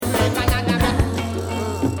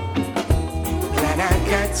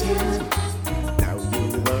got you. Now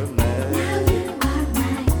you are mine.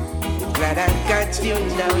 Glad I got you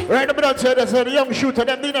now. Right, I'm not saying there's a young shooter,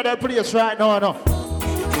 them in that place right now, no.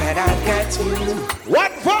 Glad I got you.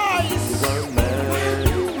 One voice!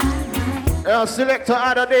 Selector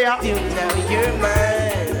out of there. You now you're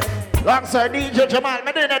mine. Alongside DJ Jamal,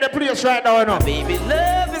 I'm in that place right now, no. Baby,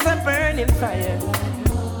 love is a burning fire.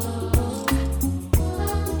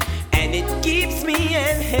 And it keeps me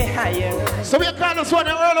higher. So we call this one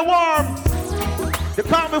the early warm. The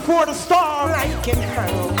calm before the storm. Like an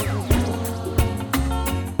arrow.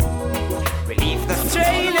 Relieve the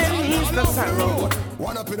strain and ease the sorrow.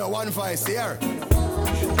 One up in a one voice here.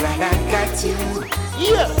 Glad I got you.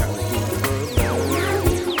 Yeah.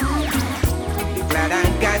 Glad I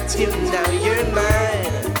got you, now you're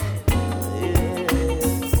mine.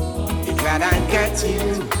 Glad I got you.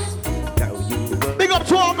 Now you. Big up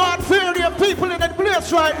to all God-fearing people in that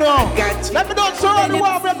place right now. Got you. Let me know so all the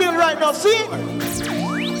warm we're building right now. See?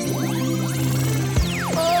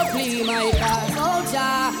 Oh, please, my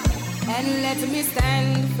soldier, and let me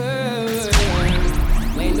stand firm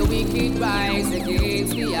when the wicked rise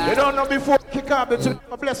against the earth. You don't know before kick off to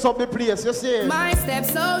bless up the place, you see? My steps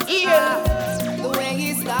so the way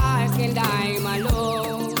is dark and I'm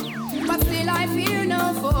alone, but still I fear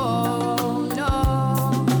no foe, no.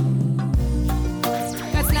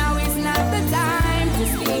 Cause now is not the time to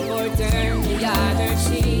sleep or turn the other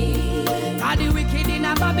cheek. Are the wicked in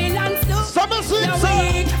a Babylon still? Summer sweet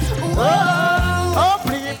Oh,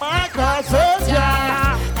 please, my God, soldier.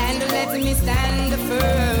 And let me stand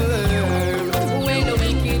firm when the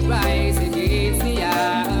wicked rise against the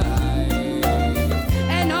eye.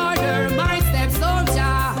 And order my steps,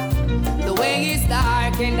 soldier. The way is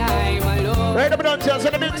dark and I'm alone. Right up and down, so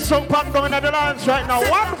the big song pop going at the lines right now.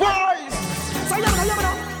 One voice.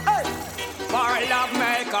 For love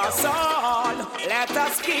make us all. Let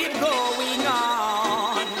us keep going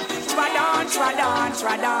on. Trad on, trad on,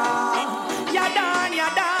 trad on. You're done,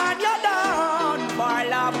 you're done, you're done. For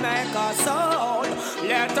love make us all.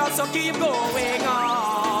 Let us keep going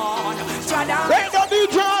on. Trad on. Right now,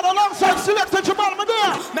 DJ alongside Selector Jamal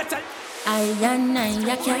Madea. Metal. I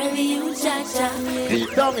carry you, Cha-Cha.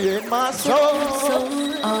 Deep down in my soul.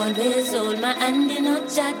 Always hold my hand in a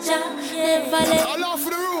Cha-Cha. Never let All off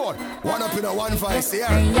the road. One up in a one voice here.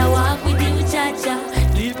 I walk with you, Cha-Cha.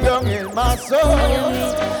 Deep down in my soul.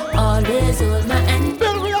 Always hold my hand.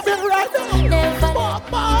 Bill, we are building right now. Never let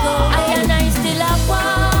me go. I still a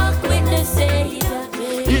walk with the Savior.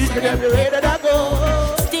 Each and every way that I go.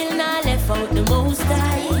 Still not left out the most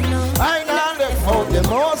high, no. I not left out the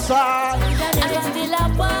most high. I still a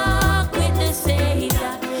walk with the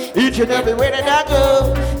Savior. Each and every way that I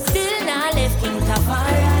go. Still not left King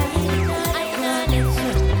Tafari.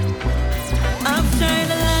 I've tried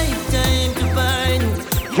a lifetime to find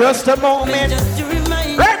Just a moment. just to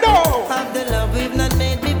remind Right now. of the love we've not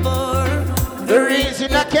made before. The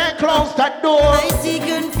reason I can't close that door. I see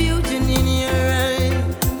confusion in your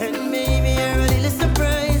eyes, and maybe you're a little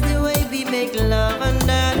surprised the way we make love under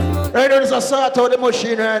the moon. Right now, there's a sort of the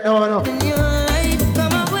machine right now. No? In your life,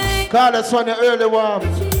 come away. Call this one the early one.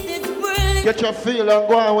 This world Get your feel and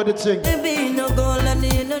go on with the thing. there be no gold at the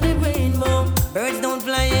end of the rainbow. Birds don't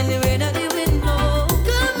fly anywhere that the wind blows.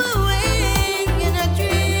 Come away in a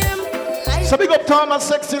dream. Life So big up to all my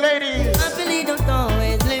sexy ladies. happily don't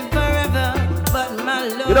always live forever, but my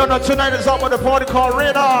love. You don't know tonight is up with a party called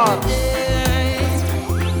Radar.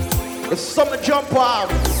 It's summer jump off.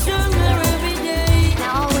 Stronger every day.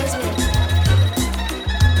 Now always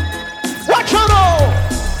Watch out now.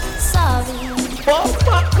 sorry. Oh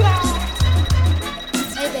my God.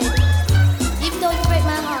 Hey baby, even though you break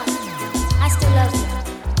my heart, I still love you.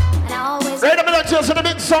 And I always Right a minute, just in the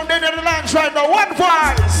big song, then in the lines right now. One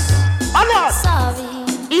voice. A lot. sorry.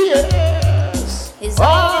 Yes. Is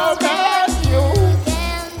All that you.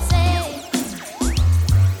 can say.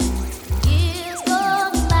 Years go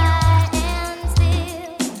by and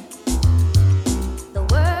still the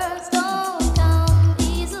words don't come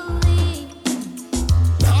easily.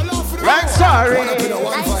 All off the road. Right, sorry. One up in a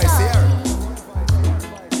one I'm voice here. sorry.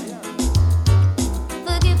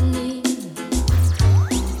 Forgive me.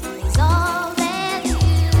 Is all that you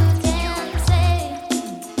can say.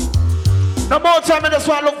 No more time, I just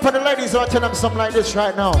want to look for the ladies and tell them something like this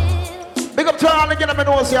right now. Big up to all the girls, I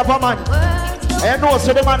know see a man. Words don't I know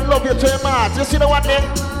so the man love you to your heart. You see the one there?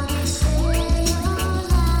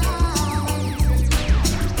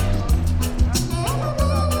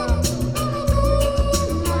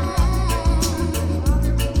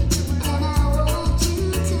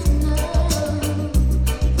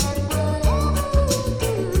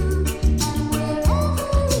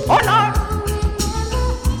 Oh no!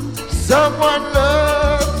 someone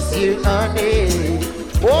loves you, honey.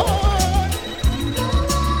 Whoa.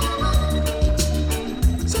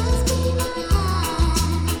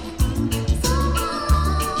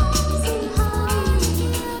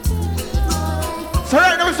 So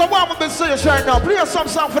right now, it's a warm-up been serious right now. Play some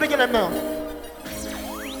song for the girl now.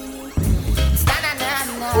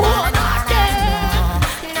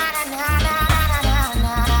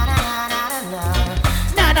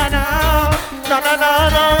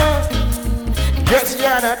 Na. Just the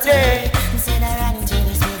other day,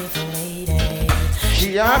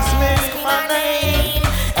 she asked me my name,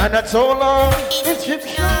 and I told her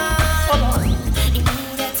Egyptian.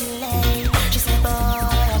 She said, boy,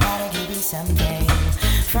 I gotta give you something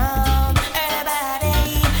from her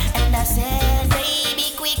body. And I said,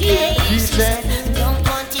 baby, quickly. She said, don't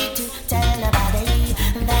want you to tell nobody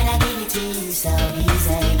that I give it to you so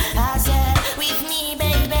easy. I said, with me,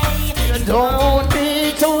 baby, you don't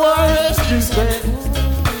need to worry, she said.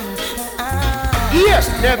 Yes,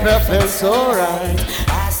 never felt so right.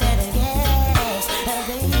 I said, yes,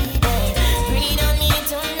 baby, breathe on me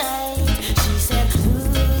tonight. She said,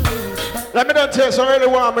 ooh. Let me not tell you, so I really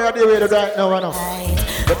want me to do it right now, right now.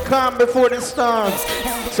 The calm before the storm.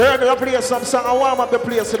 So I'm going to play some song. I warm up the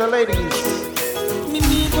place to the ladies.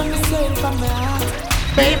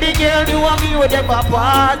 Baby girl, you want me with them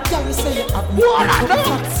apart? Can you say you have me? What I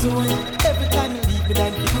know? Soon. Every time you leave me,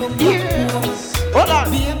 then you come back home. Hold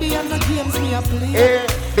on. Baby, I'm not games me a play. Hey,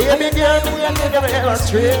 baby girl, we are never ever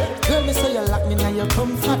straight. Girl, me say you lock me now, you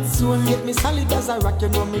comfort zone. Get me solid as a rock, you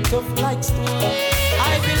know me tough like stone.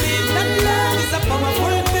 I believe that love is a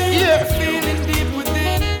powerful thing. Yeah. Feeling deep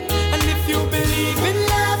within. And if you believe in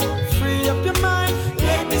love, free up your mind,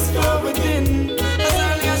 let this go within. As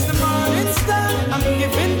early as the morning star, I'm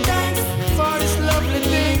giving thanks for this lovely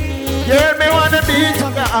thing. Girl, me wanna beat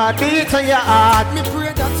on your heart, beat on your heart. Me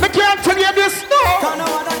pray that Me can't tell you this now. Can't no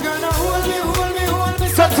other girl no hold me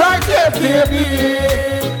So tight, yeah, baby.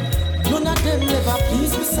 None of them never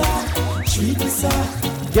please me, sir. Treat me, sir.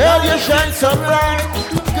 Girl, you shine so bright.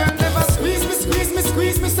 Girl never squeeze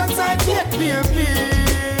me so tight, yeah, baby.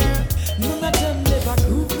 None of them never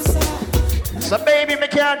groove me, sir. So baby, me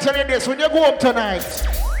can't tell you this when you go home tonight.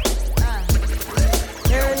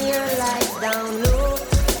 Turn your lights down low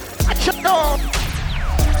I should know.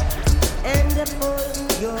 and pull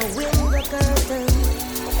your window curtain.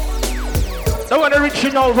 I want to reach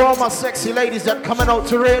out for all my sexy ladies that coming out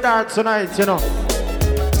to radar tonight, you know.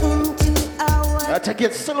 Into our I take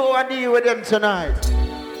it slow and deal with them tonight.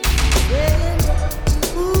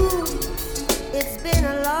 ooh, it's been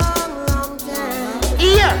a long time.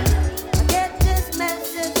 Yeah. I get this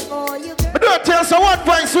message for you, girl. But don't tell us one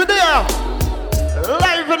voice with there.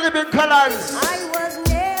 Live and living colors. I was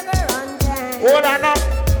never on time. Hold on up.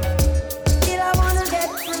 Still I wanna get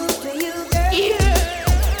through to you, girl. Yeah.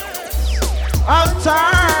 On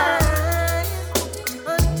time.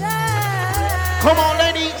 On time. Come on,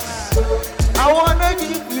 ladies. I wanna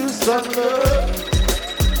give you some love.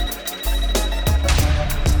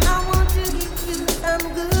 I want to give you some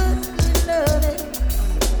good loving.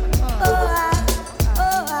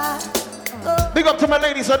 Oh. Big up to my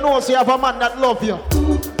ladies that know you have a man that love you.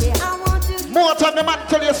 Yeah, I want to give More time the man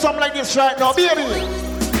tell you something like this right now, baby.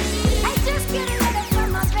 I just get a letter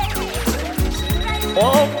from my baby.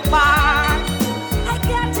 Oh my. I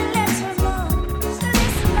got to let her know. So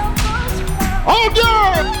listen, no goes Oh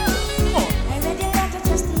girl. I read your letter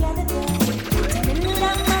just the other day. Telling me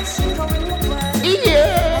that much you go in the world.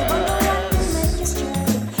 Yeah. I wonder what will make you strong.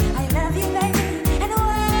 I love you, baby, and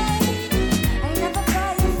why? I never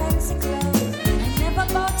buy you fancy clothes. I never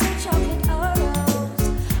bought you chocolate or rose.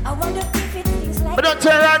 I wonder if it feels like But don't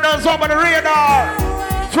tell you right now, it's over the radar.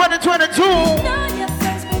 2022.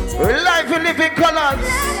 Life in living colors.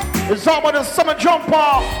 It's all about the summer jumper.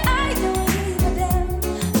 I don't even know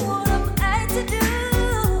what am I to do.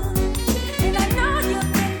 And I know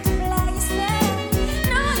you've been to fly yourself.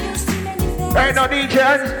 Know you've seen many things. Right now, DJ.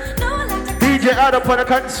 No, like a DJ out up on the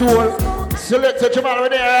console. Select the Jamal over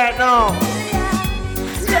there right now.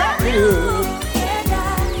 love you. And I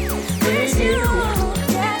miss you.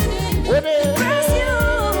 Yeah. With it. Miss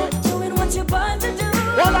you. Doing what you're born to do.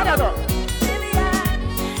 One another. Baby, I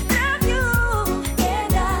love you.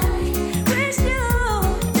 And I wish you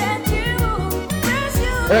that you miss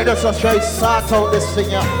you. Hey, let's just try to sort out this thing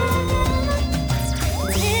here.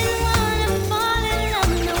 Didn't wanna fall in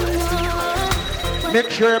love no more. Make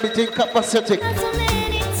sure everything copacetic. But so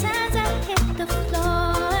many times I hit the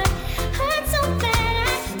floor. Hurt so bad I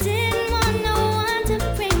didn't want no one to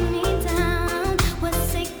bring me down. Was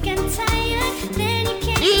sick and tired, then you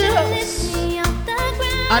came to lift me off the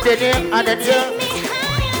ground. And then you, and then Take you. me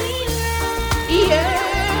higher, we Yeah.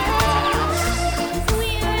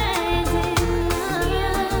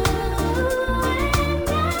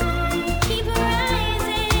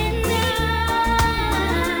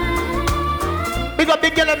 Big up the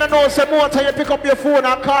girl and I know some more time you pick up your phone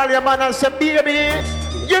and call your man and say, baby,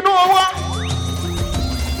 you know what?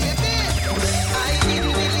 I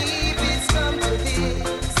didn't believe it's come to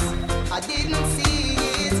this. I didn't see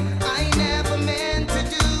it. I never meant to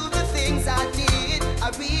do the things I did. I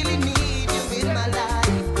really need you in my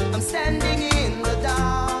life. I'm standing in the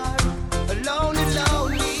dark, alone and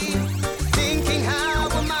lonely, thinking how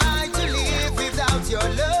am I to live without your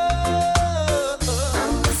love?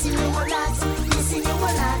 I'm missing you a lot, missing you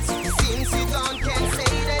a lot. Since you gone, can't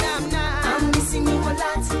say that I'm not. I'm missing you a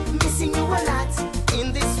lot, missing you a lot. In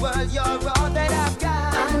this world, you're all that I've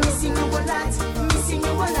got. I'm missing you a lot, missing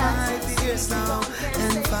you a lot. 5 years now,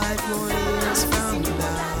 and 5 more years from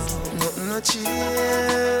now. Nothing no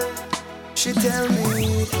chill. She tell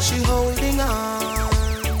me she holding on.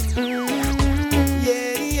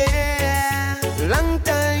 Yeah, yeah. Long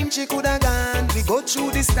time she coulda gone. We go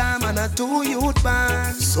through this time and a 2 youth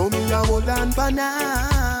band. So me a hold on for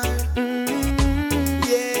now.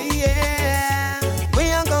 Yeah, yeah. We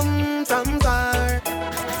a come from far.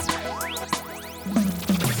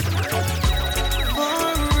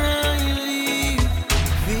 O'Reilly,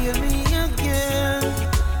 feel me again.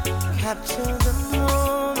 Capture the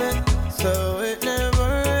moment so it never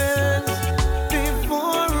ends.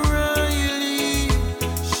 Before I leave,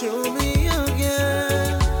 show me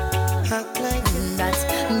again. Act like That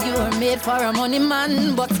you were made for a money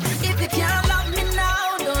man, but if you can't love me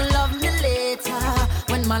now, don't love me later.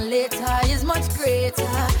 When my later is much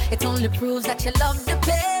greater, it only proves that you love the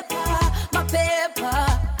paper, my paper.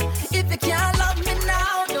 If you can't love me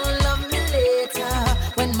now, don't love me later.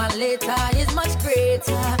 When my later is much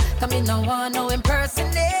greater, come in, no one, no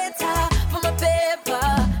impersonator for my paper.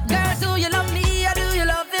 Girl, do you love me or do you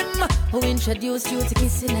love him? Who introduced you to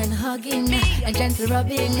kissing and hugging and gentle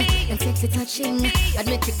rubbing and sexy touching?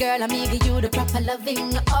 Admit it, girl, I'm eager you the proper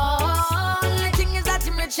loving. Oh, the thing is that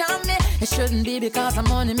you rich on me. It shouldn't be because I'm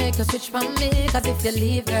money make you switch from me. Cause if you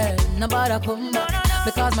leave, girl, nobody come back.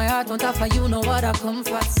 Because my heart won't offer you no other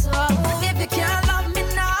comfort. So if you can't love me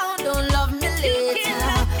now, don't love me later.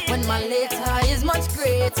 When my later is much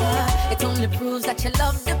greater, it only proves that you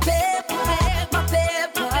love the paper, my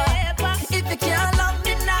paper. If you can't love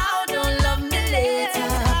me now, don't love me later.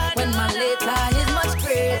 When my later is much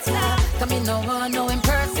greater, come in, no one, no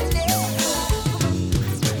impersonator.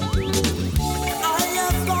 I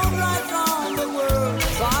have gone right round the world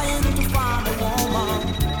trying to find a woman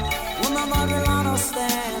that will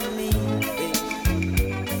understand me.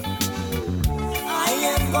 I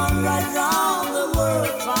have gone right round the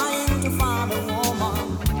world trying to find a woman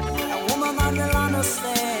that will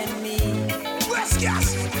understand me.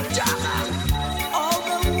 All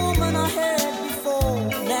the women I had before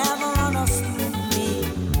never understood me.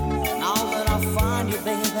 Now that I find you,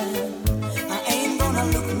 baby, I ain't gonna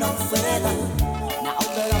look no further. Now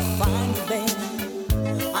that I find you, baby,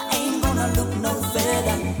 I ain't gonna look no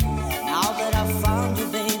further. Now that I found you,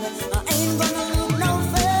 baby, I ain't gonna look no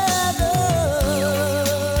further.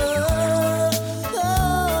 Oh,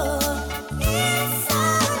 it's so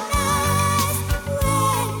nice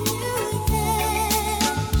when you're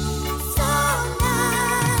there. So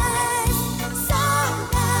nice, so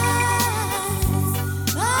nice.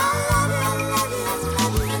 I love you, love you,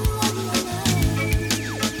 love you, love you, love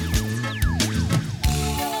you.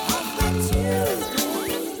 I've got you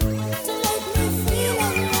to make me feel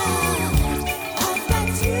alive. I've got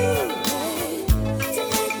you to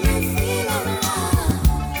make me feel alive.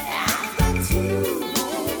 I've got you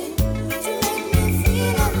to make me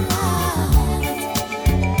feel alive.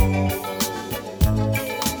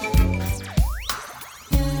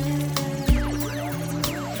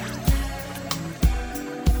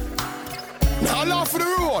 Now laugh for the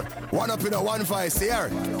road. One up in a 1-5 here.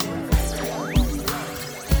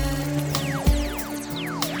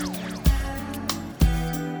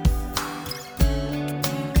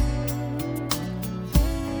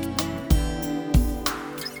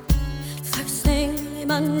 First thing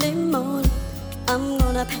Monday morning, I'm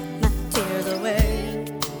gonna pack my tears away.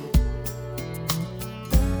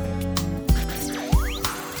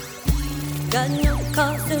 Got no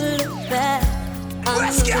cause to look back. I'm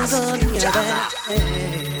moving for the other.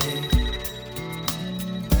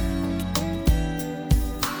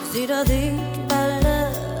 See the thing about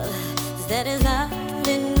love is that it's not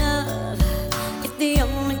enough. If the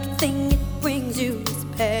only thing it brings you is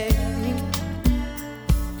pain.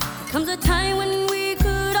 There comes a time when we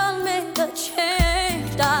could all make a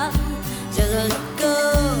change, darling. Just let go.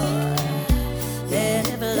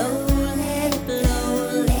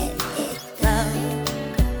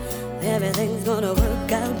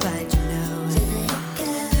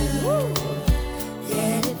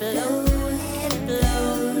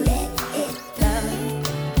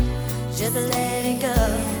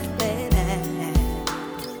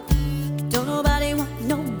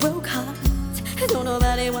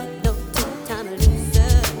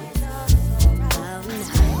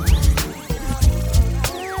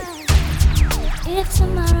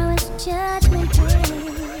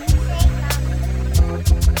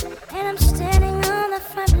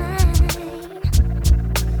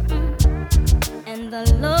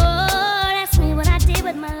 the Lord asks me what I did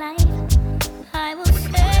with my life, I will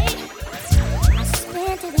say I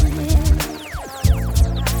spent it with Him.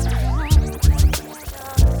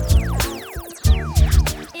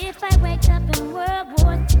 If I wake up in World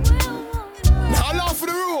War II, Now laugh for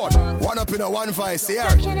the road. One up in a 1-5 here.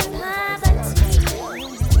 destruction and poverty,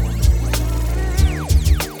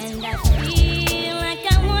 and I feel like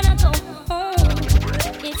I wanna go home.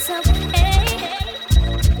 It's okay,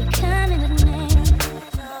 you're coming with me.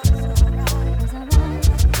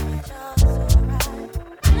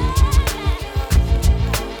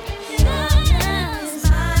 It's alright.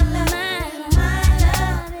 My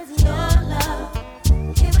love is your love.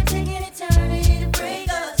 It would take an eternity to break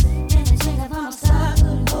us, and the strength of our stars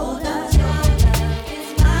could hold us. Your love is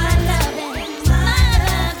my love, and my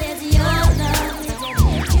love is your love.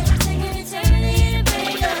 It would take an eternity to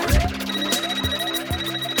break us.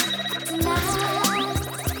 Tonight,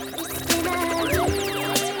 it's been a year.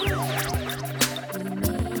 We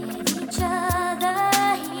need each other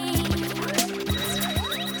here.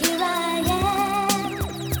 Here I am,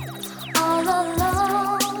 all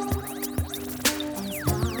alone.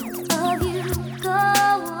 Of you go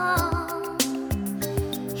on.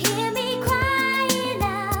 Hear me crying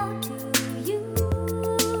out to you.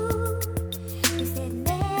 You said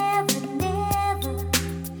never, never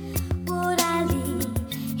would I leave.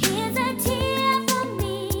 Here's a tear from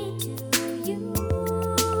me to you,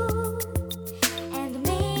 and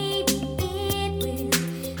maybe it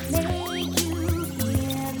will make you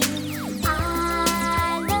hear me. I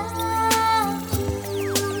love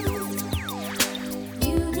you.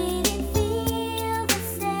 You didn't feel the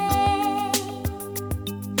same.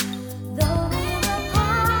 Though we're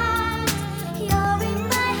apart, you're in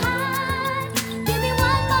my heart. Give me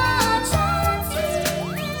one more chance.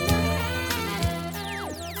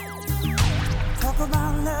 Talk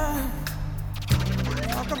about love.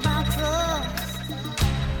 Talk about trust.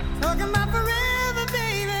 Talk about forever,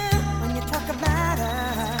 baby. When you talk about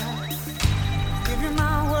us, give you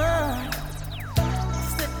my word.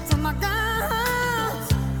 Stick to my guns.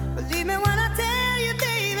 Believe me when I tell you,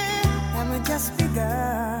 baby, that we just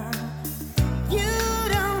begun. You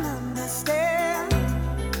don't understand,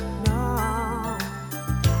 no.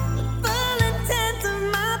 The full intent of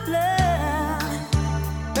my plan.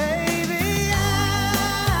 Baby, I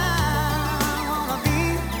wanna be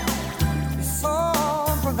your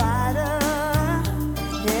sole provider.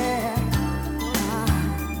 Yeah.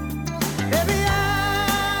 Baby, I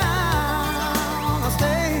wanna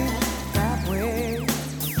stay that way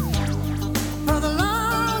for the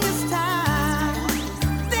longest time.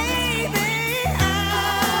 Baby, I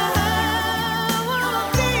wanna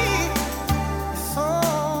be your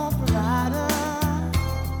sole provider.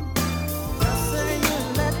 Just say you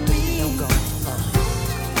let me. Don't go.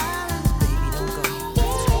 Baby, don't go.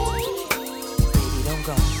 Baby, don't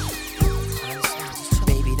go.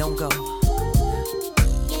 Baby, don't go.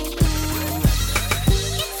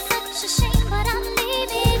 It's such a shame, but I'm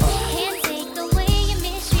leaving. Can't take away your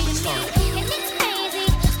mistreating me, and it's crazy,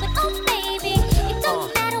 but oh baby, it don't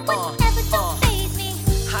matter whatever, don't faze me.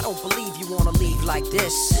 I don't believe you wanna leave like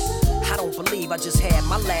this. I don't believe I just had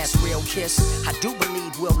my last real kiss. I do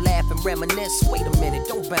believe we'll laugh and reminisce. Wait a minute,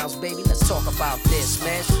 don't bounce, baby. Let's talk about this,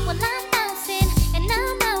 man. Well, I'm bouncing and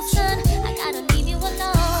I'm out, son. I gotta leave you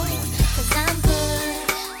alone, 'cause I'm good,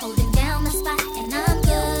 holding down the spot, and I'm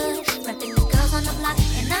good, repping the girls on the block,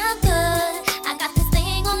 and I'm good. I got this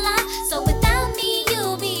thing on lock, so without me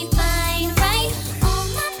you'll be fine, right? All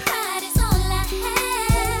my pride is all I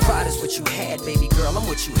have. Pride is what you had, baby girl. I'm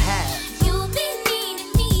what you have. You'll be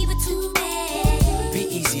needing me, but too bad. Be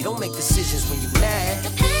easy, don't make decisions when you're mad.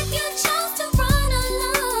 The path you chose to run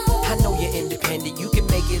alone. I know you're independent, you can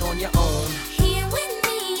make it on your own. Here with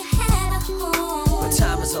me you had a home. But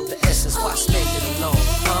time is of the essence, why spend it alone,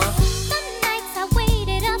 huh? The nights I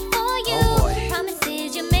waited up for you. Oh, boy.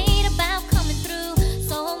 Promises you made about coming through.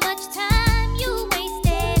 So much time you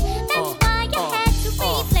wasted. That's why you had to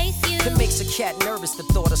replace you. It makes a cat nervous, the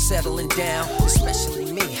thought of settling down. Especially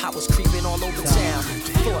me, I was creeping all over town.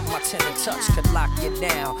 Thought my tender touch could lock you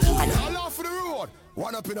down. I know. Now laugh for the road.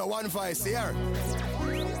 One up in a 1-5 here.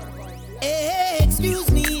 Hey, excuse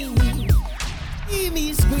me, hear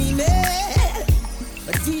me screaming,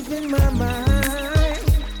 but deep in my mind,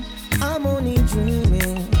 I'm only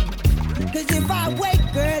dreaming. 'Cause if I wake,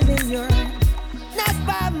 girl, and you're not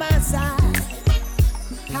by my side,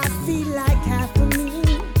 I feel like half of me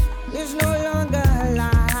is no longer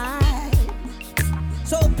alive.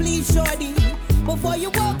 So please, shorty, before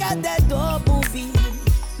you walk out that door, booby,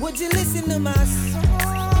 would you listen to my song?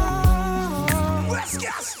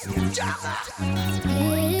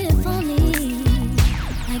 If only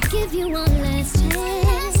you one last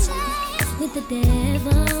chance with the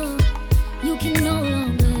devil. You can no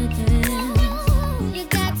longer tell. You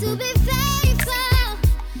got to be faithful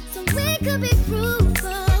so we could be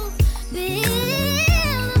fruitful. Build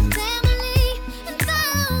a family and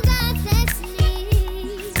follow God's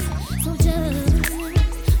destiny. So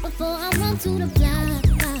just before I run to the block,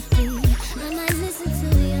 I might listen to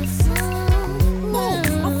your song.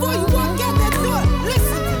 Before you walk out that door,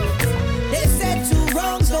 listen. They said two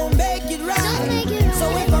wrongs don't make it right. So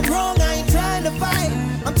if I'm wrong, I ain't trying to fight.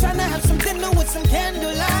 I'm trying to have some dinner with some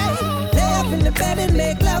candlelight. Lay up in the bed and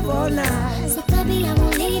make love all night. So baby, I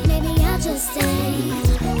won't leave, maybe I'll just stay.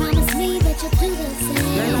 Promise me that you'll do the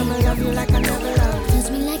same. Girl, I'ma love you like I never loved. Touch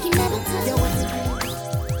me like you never touched.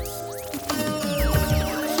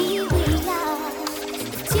 Here we are,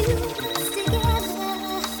 two together,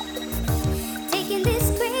 taking this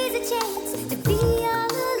crazy chance to be all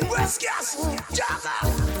alone.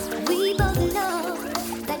 We both know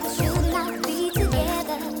that we should not be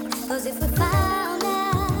together, 'cause if we found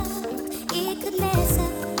out, it could mess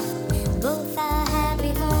up both our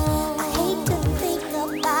happy homes. I hate to think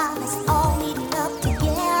about us all meeting up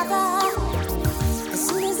together. As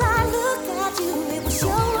soon as I look at you, it will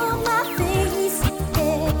show on my face.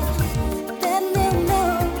 Yeah. Let me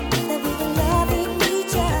know that we can love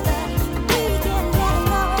each other. We can let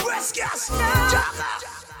go.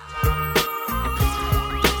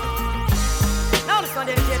 Now this one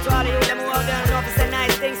dedicate to all of you them who out there and know to say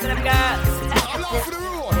nice things to them girls.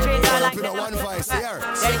 Treat her like that.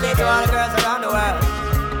 Dedicate to all the girls around the world.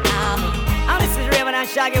 And this is Raven and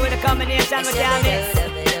Shaggy with a combination with Yamis.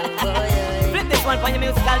 Flip this one for your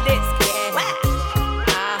musical disc.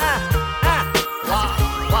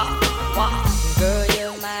 Girl,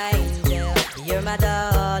 you're my angel, you're my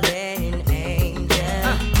darling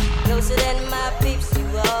angel. Closer than my peeps, you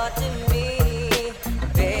are to me,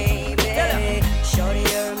 baby. Shorty,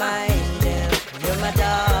 you're my angel, you're my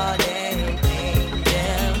darling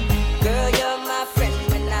angel. Girl, you're my friend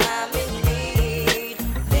when I'm in need,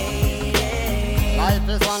 lady. Life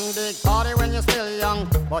is one big party when you're still young,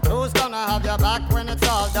 but who's gonna have your back when it's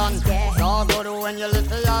all done? It's all good when you live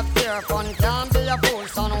for your pure fun. Can't be a fool,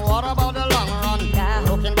 son. What about the long run?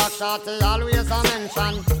 Looking back, shorty always a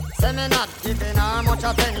mention. Say me not giving her much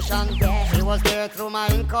attention. She was there through my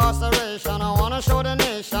incarceration. I wanna show the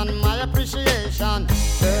nation my appreciation.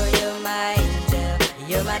 Girl, you're my angel,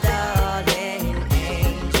 you're my darling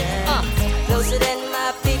angel. Closer than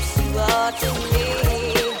my peeps, you are to me,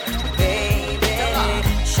 baby.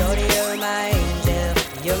 Shorty, you're my angel,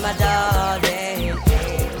 you're my darling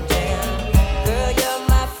angel. Girl, you're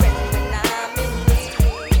my friend when I'm in need.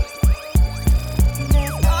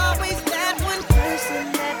 There's always that one person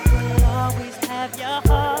that will always have your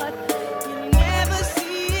heart. You never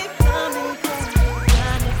see it coming, 'cause you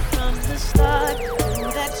find it from the start.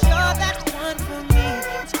 Know that you're that one for me.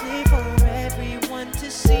 It's clear for everyone to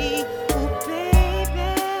see. Oh, baby.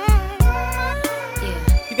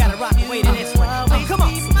 You gotta rock the way to this one. Oh, come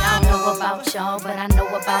on. I don't know about y'all, but I know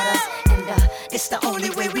about us. And it's the only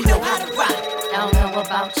way we know how to rock. I don't know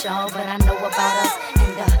about y'all, but I know about us.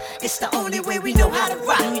 And it's the only way we know how to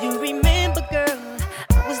rock. Do you remember, girl?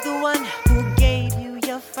 I was the one who gave you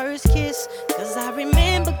your first kiss. 'Cause I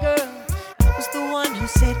remember, girl, I was the one who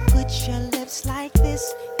said, put your lips like this.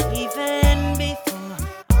 Even before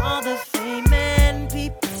all the fame and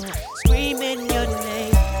people screaming your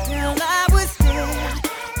name. Girl, I was there,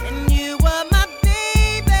 and you were my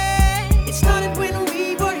baby. It started when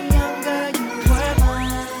we were younger, you were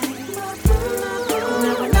mine.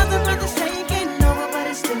 Now another brother's taking over, but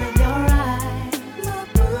it's still in your eyes.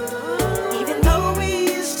 Even though we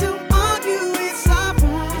used to argue, it's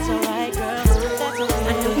alright. It's alright, girl. That's alright.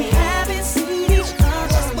 I know we haven't seen each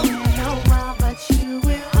other in a while, but you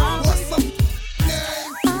will always be.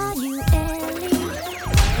 Are you Ellie?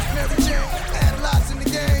 Mary Jane, add lots in the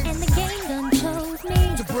game. And the game done chose me.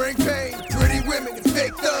 To bring pain, pretty women and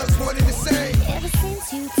fake thugs, one and the same. Ever since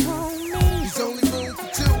you told me There's only room for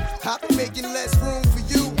two. I've been making less room for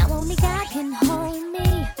you. now only God can hold me.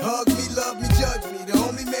 Hug me, love me, judge me. The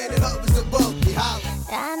only man that hovers above me. Holla.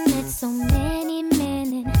 I met so many men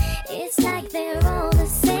and it's like they're all the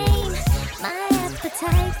same. My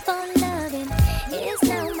appetite for loving is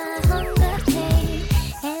now my hunger pain.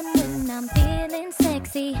 And when I'm feeling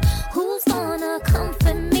sexy, who's gonna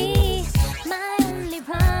comfort me? My only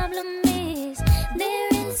problem is their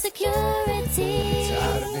insecurity.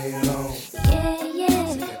 Tired of being alone. Yeah,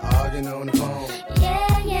 yeah, Arguing on the phone.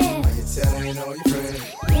 yeah, yeah, While you're telling all your friends.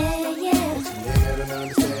 yeah, yeah. Nigga don't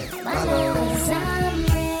understand. My love is I'm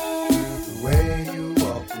real. The way you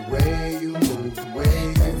walk, the way you move, the way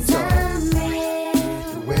you talk, I'm real.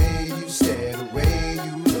 the way you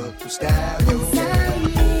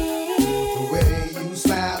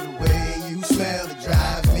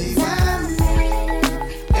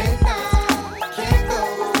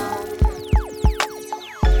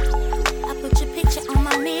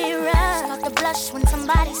blush when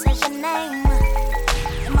somebody says your name.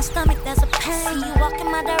 In my stomach there's a pain. You walk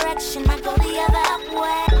in my direction, I go the other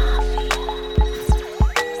way.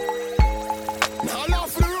 Now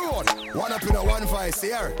love for the road. One up in a 1-5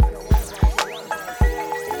 here.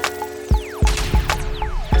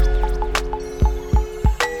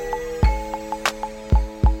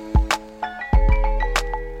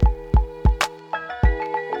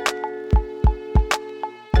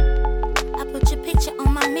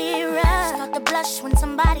 When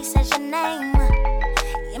somebody says your name,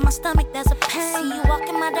 in my stomach there's a pain. You walk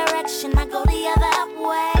in my direction, I go the other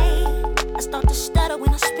way. I start to stutter when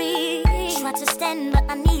I speak. Try to stand, but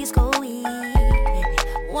my knees go weak.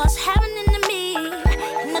 What's happening to me?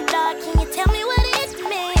 In the dark, can you tell me what it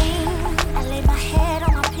means? I lay my head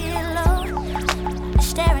on my pillow,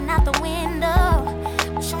 staring out the window,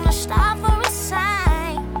 wish on a star for a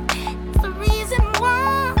sign. It's the reason why.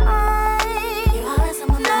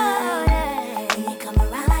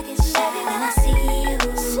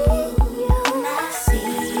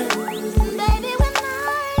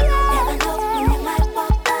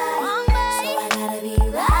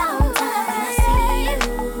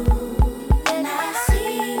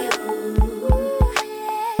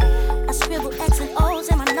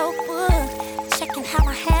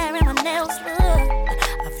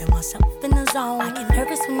 I get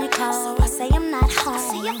nervous when you call, so I say I'm not home. I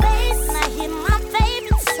see your face and I hear my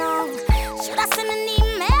favorite song. Should I send an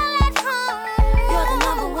email at home? You're the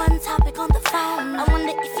 #1 topic on the phone. I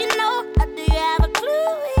wonder if you know, or do you have a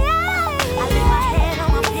clue? Yeah. I lay my head on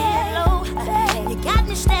my pillow. You got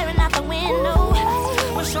me staring out the window.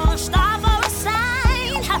 Wish on a star for a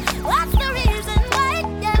sign. What's the reason why?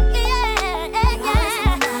 Yeah.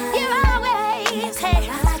 You're always hey,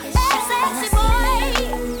 sexy boy.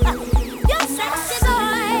 Sexy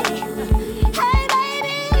boy, hey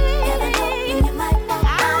baby, baby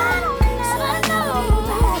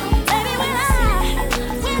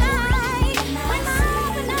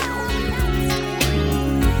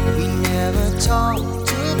when we never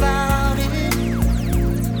talked about it,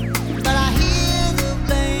 but I hear the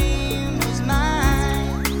blame was mine.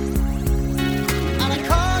 And I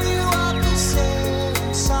call you up to say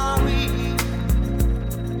I'm sorry,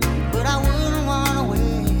 but I wouldn't wanna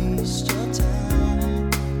waste your time.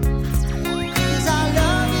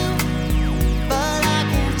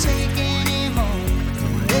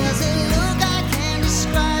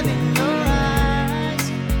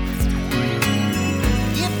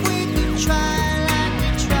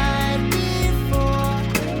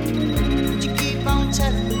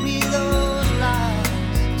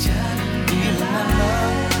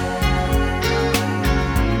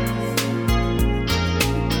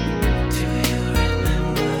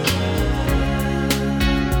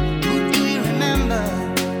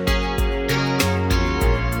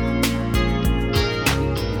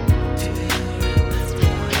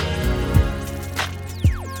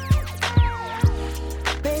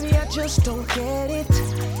 Don't get it.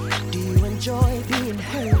 Do you enjoy being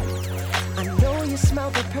hurt? I know you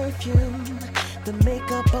smell the perfume, the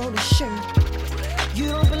makeup on his shirt. You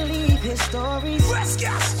don't believe his stories.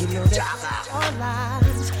 You know that all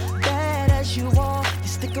lies. Bad as you are, you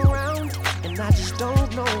stick around, and I just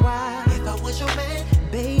don't know why. If I was your man,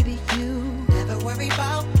 baby, you never worry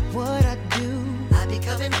about what I do. I be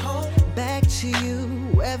coming home back to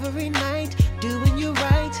you every night, doing you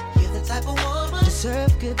right. You're the type of woman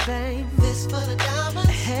deserve good fame. This for the diamonds,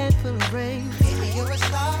 a head full of rain. Baby, you're a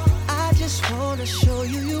star. I just wanna show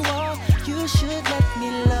you you are. You should let me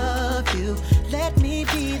love you. Let me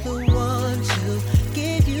be the one to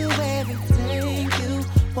give you everything you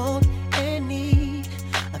want and need.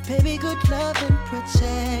 A baby, good love and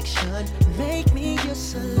protection. Make me your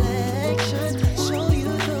selection. Show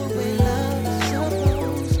you the way love's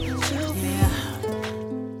supposed to be.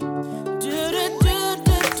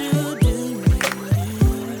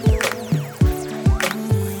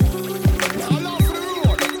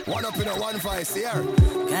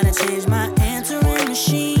 Gotta change my answering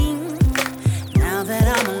machine now that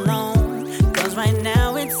I'm alone. Cause right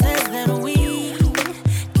now it says that we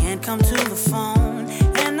can't come to the phone.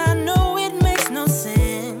 And I know it makes no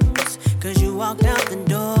sense, cause you walked out the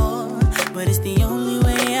door. But it's the only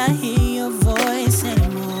way I hear your voice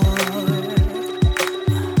anymore.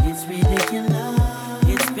 It's ridiculous.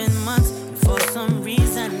 It's been months, and for some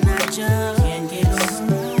reason I just can't get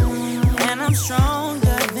over. And I'm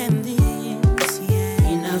stronger than this.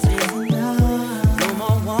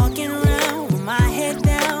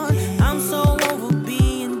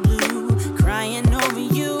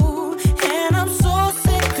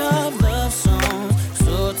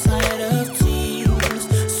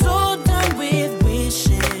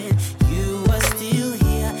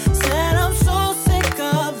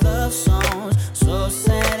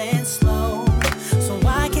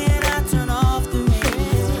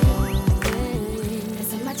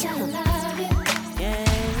 love you. Yeah.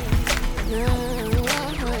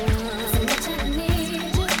 So much I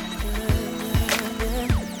need you.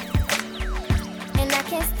 And I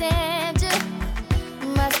can't stand you.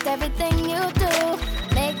 Must everything you do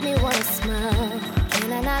make me wanna smile.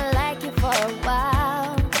 Can I not like you for a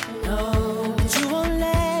while? No, but you won't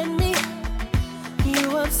let me.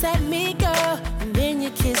 You upset me, girl, and then you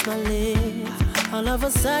kiss my lips. All of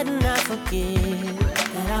a sudden I forget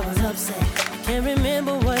that I was upset. Can't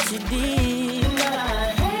remember what you did, but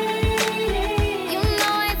I hate it. You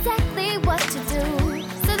know exactly what to do,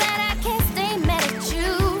 so that I can't stay mad at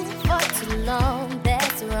you for too long.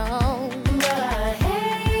 That's wrong, but I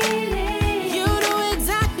hate it. You know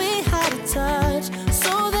exactly how to touch,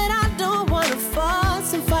 so that I don't wanna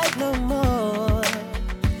fuss and fight no more.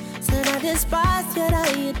 Said I despise, yet I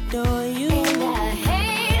adore you. And I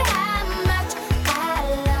hate how much I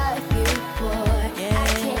love you, boy. I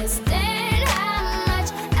can't stand how much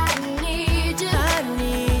I need you. I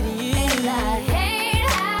need you. And I hate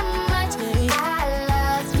how much I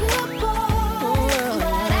love you, boy.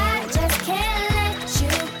 But I just can't let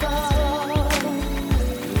you go.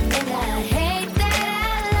 And I hate that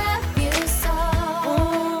I love you so.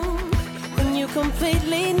 When you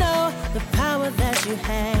completely know the power that you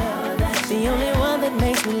have, the only one that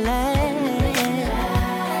makes me laugh.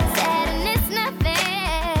 Said and it's not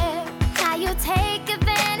fair how you take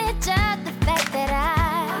advantage of the fact that I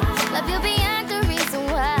love you beyond the reason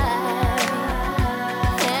why.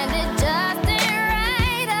 And it just ain't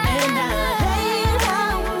right. And I hate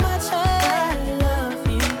how much I love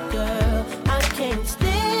you, girl. I can't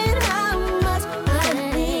stand how much I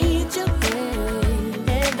need you.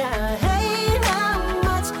 And I hate how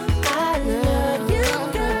much I love you,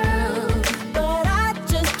 girl. But I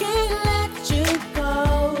just can't let you go.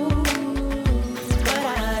 But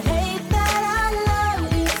I hate that I love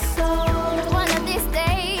you so. One of these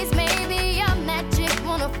days, maybe your magic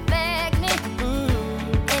won't affect me,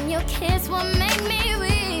 and your kiss will make me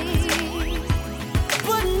weak.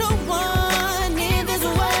 But no one in this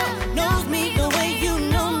world knows me the way you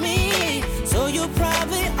know me. So you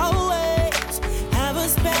probably always have a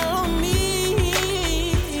spell on me.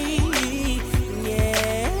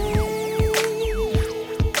 Yeah.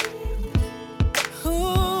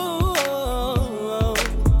 Ooh.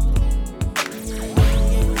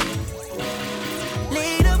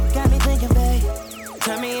 Lead up, got me thinking, babe.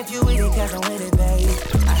 Tell me if you with it, 'cause I'm with it, babe.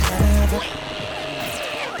 I have a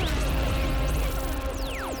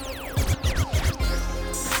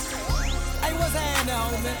Hey, what's that now,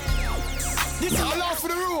 man? This is All off for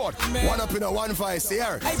the road. Man. One up in a 1-5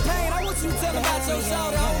 here. Hey, Payne, I want you to tell about your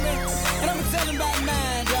shout, homie. And I'm gonna tell him about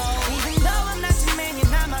mine, dog. Even though I'm not your man,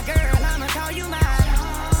 you're not my girl, I'ma call you mine.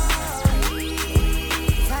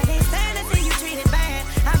 I can't stand to see you treated bad.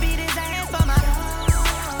 I beat his ass for my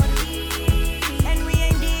and we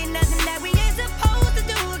ain't did nothing that we ain't supposed to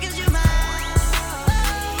do, 'cause you're mine.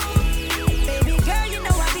 Baby girl, you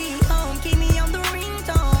know I be home, keep me on the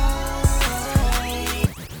ringtone.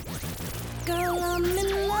 Girl, I'm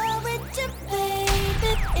in love with you,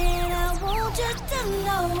 baby, and I want you to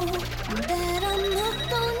know that I'm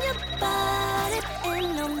hooked on your body,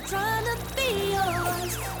 and I'm trying to be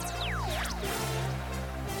yours.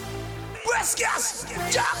 Rescue!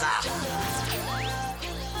 Jagger!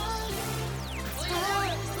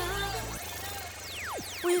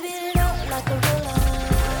 We beat it up like a gorilla.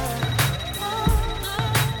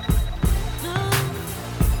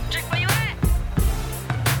 Chick, where you at?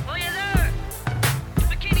 Oh, yes, sir.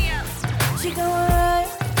 Bikini up. She gon' ride,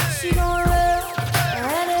 she gon' rail,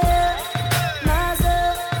 right here,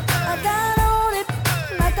 myself. I got on it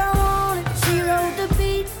like I want it. She rode the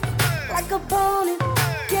beat like a pony.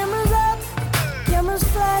 Cameras up, cameras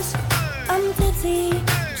flash. I'm tipsy,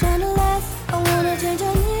 tryna last. I wanna change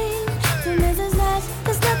her name to Mrs. Nash.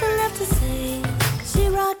 There's nothing left to say. She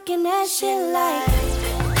rockin' that shit like.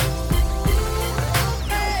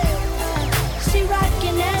 She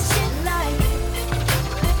rockin' that shit like.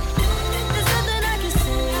 There's nothing I can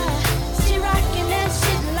say. She rockin' that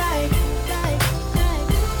shit like.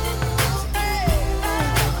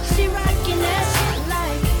 She rockin' that shit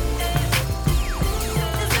like.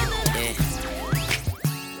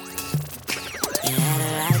 You had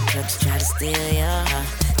a lot of crooks try to steal your heart.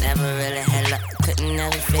 Never really had luck, couldn't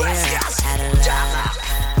never figure out how to love.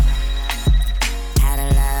 How to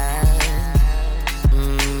love.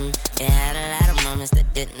 You had a lot of moments that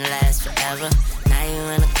didn't last forever. Now you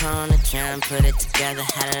in the corner trying to put it together.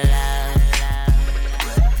 How to love.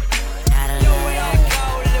 How to love.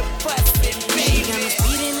 She got me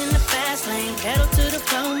speeding in the fast lane, pedal to the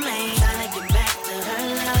floor, man. Trying to get back to her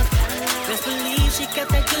love. Best believe she got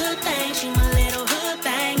that good thing. She my little hood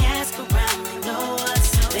thing, yeah.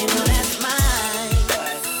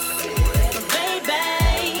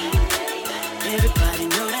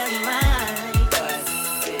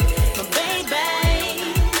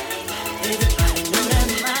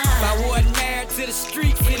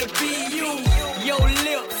 be you. Your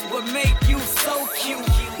lips will make you so cute.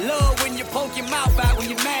 Love when you poke your mouth out when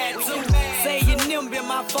you're mad too. Say your nimble in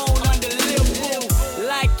my phone under lip boo.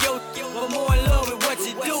 Like your but more in love with what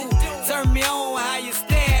you do. Turn me on how you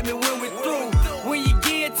stab me when we're through. When you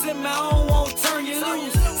get to me, I don't won't turn you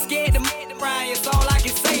loose. Scared to Ryan, it's all I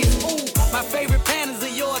can say is ooh. My favorite pandas are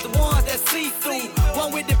yours, the ones that see through.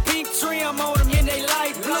 One with the pink trim on them and they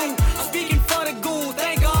light blue. I'm speaking for the goons,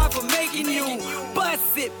 thank God for making you.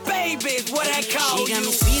 Bust it, baby, is what I call you. She got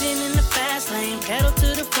me speeding in the fast lane, pedal to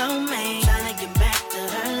the floor, man. Tryna get back to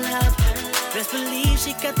her love. Best believe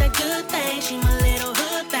she got that good thing. She my little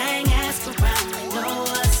hood thing. Ask around, they know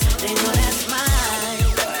us, they know that's mine.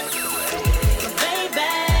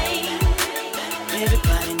 Baby,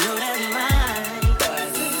 everybody know that's mine.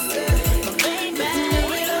 Baby,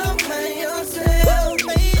 don't mind yourself,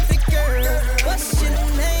 baby girl. What's your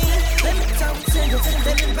name? Let me talk to you.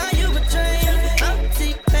 Let me buy you a drink. I'm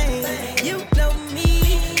T-Pain, you know me.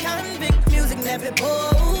 Convict music, never boy.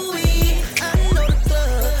 I know the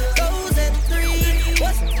club goes at 3.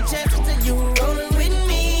 What's the chances of you rolling with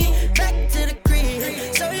me? Back to the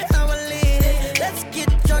crib, show you how I live. Let's get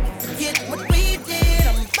drunk, forget what we did.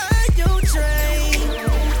 I'm buy you a drink.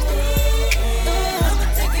 I'ma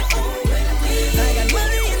take you home with me. I got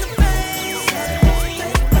money in the bank.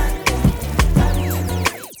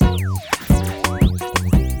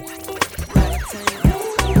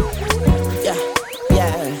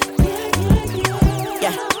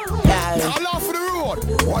 Yeah. Now laugh for the road.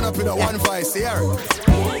 One up in a one voice here.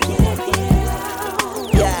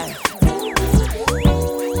 Yeah.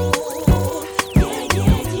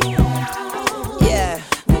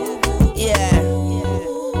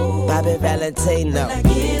 Bobby Valentino. When I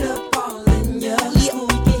get up all in ya, we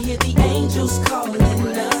can hear the angels calling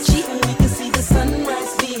us. And we can see the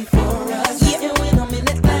sunrise before us. And when I'm in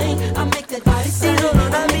that thing, I make that body say, you know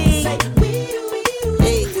what I mean? Say,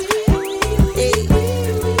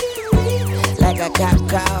 Like a cop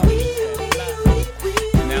call.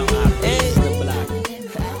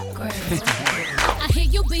 I hear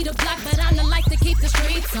you be the block, but I'm the like to keep the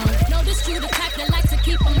streets on. Notice you the type that like to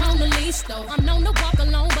keep them on the leash, though. I'm known to walk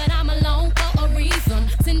alone, but I'm alone for a reason.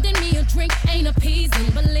 Sending me a drink ain't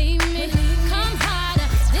appeasing, believe me. Come harder,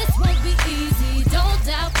 this won't be easy. Don't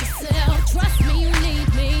doubt yourself, trust me, you need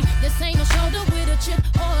me. This ain't a shoulder with a chip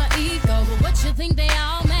or an ego. But what you think they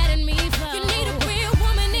all mad at me for? You need a real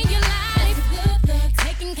woman in your life,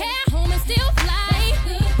 taking care home and still fly.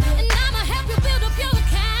 And I'ma help you build up your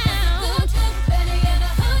account.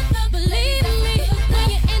 Believe me, when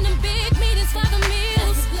you're in them big meetings for the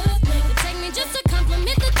meals, you take me just to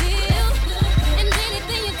compliment the deal. And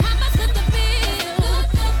anything you cop, I split the bill.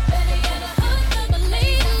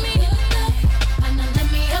 Believe me, and now let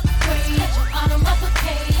me upgrade you on them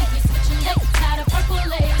uppercase. You're switching legs, tired of purple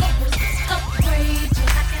legs. Upgrade you,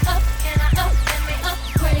 can I let me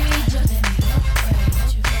upgrade you.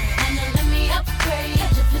 And now let me upgrade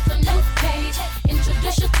you, flip a new page,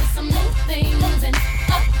 introduce you to some new things and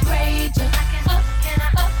upgrade you.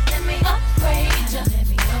 Let me upgrade you.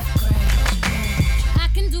 I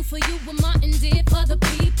can do for you what Martin did for the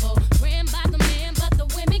people. Ran by the man, but the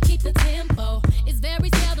women keep the tempo. It's very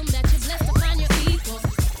seldom that you're blessed to find your equal.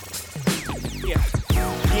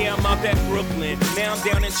 Yeah, I'm out at Brooklyn. Now I'm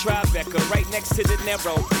down in Tribeca, right next to the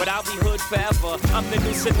Narrow. But I'll be hood forever. I'm the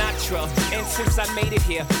new Sinatra. And since I made it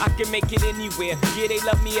here, I can make it anywhere. Yeah, they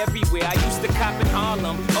love me everywhere. I used to cop in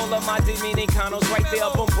Harlem. All of my Dominicanos right there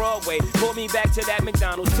up on Broadway. Pulled me back to that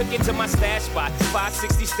McDonald's. Took it to my stash spot,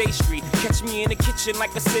 560 State Street. Catch me in the kitchen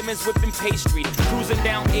like a Simmons whipping pastry. Cruising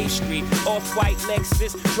down A Street, off-white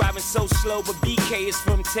Lexus. Driving so slow, but BK is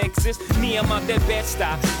from Texas. Me, I'm out that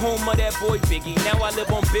Bed-Stuy, home of that boy Biggie. Now I live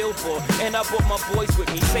on Billboard, and I brought my boys with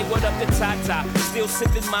me. Say what up to Tata, still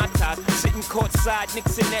sipping my top. Sitting courtside,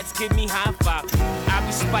 Knicks and Nets give me high five. I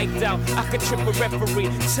be spiked out, I could trip a referee.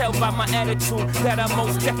 Tell by my attitude that I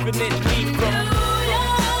most definitely from.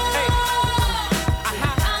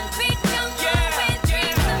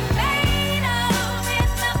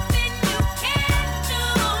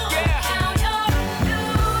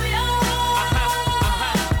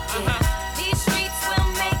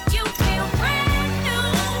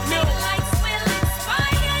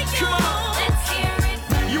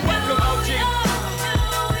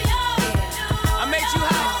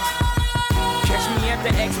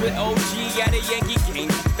 With OG at a Yankee game.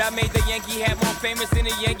 That made the Yankee hat more famous than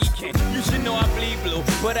a Yankee can. You should know I bleed blue,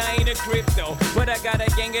 but I ain't a crypto. But I got a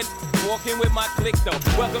gang of walking with my click though.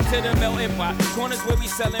 Welcome to the melting pot. Corners where we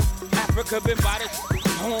selling Africa been by the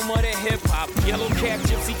home of the hip-hop. Yellow cap,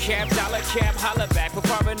 gypsy cap, dollar cap, holla back. For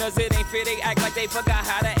foreigners it ain't fair, they act like they forgot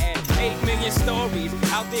how to act. 8 million stories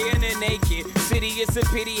out there in the naked city. It's a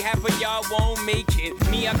pity half of y'all won't make it.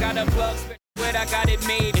 Me, I got a plug, but I got it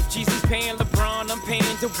made. If Jesus paying LeBron, I'm paying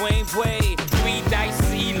Dwayne Wade. 3 dice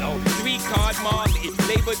CeeLo, 3 card Marley.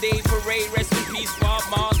 Labor Day parade, rest in peace Bob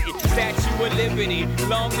Marley. Statue of Liberty,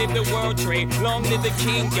 long live the World Trade, long live the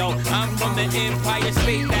King, yo. I'm from the Empire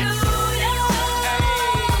State. That's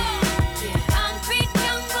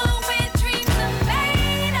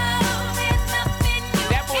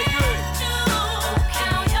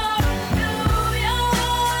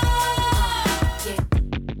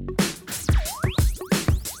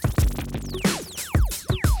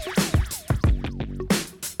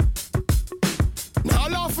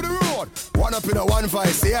One up in a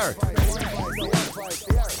 1-5 here.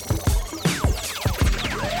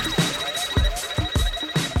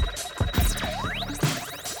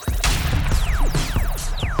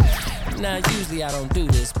 Now, usually I don't do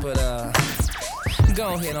this, but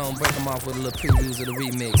go ahead on, break them off with a little previews of the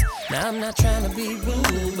remix. Now, I'm not trying to be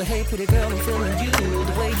rude, but hey, pretty girl, I'm feeling you.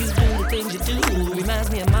 The way you do the things you do reminds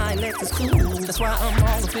me of my Lexus cool. That's why I'm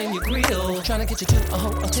all up in your grill, trying to get you to a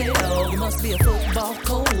hotel. You must be a football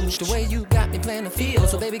coach, the way you got me playing the field.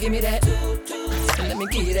 So baby, give me that, and let me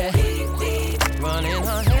give you that. Running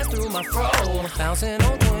her hands through my fro, bouncing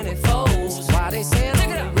on 24s. Why they saying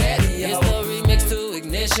I'm ready? It's the remix to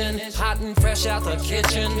Ignition, hot and fresh out the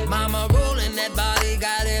kitchen. Mama rolling that body,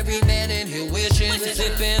 got every man in here wishing.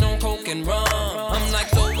 Sipping on coke and rum, I'm like,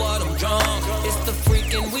 so what, I'm drunk. It's the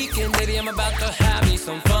freaking weekend, baby, I'm about to have me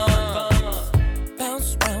some fun.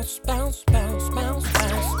 Bounce, bounce, bounce, bounce, bounce,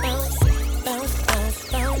 bounce, bounce, bounce,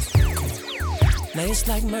 bounce, bounce. Now it's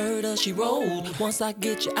like murder, she rolled. Once I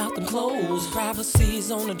get you out them clothes,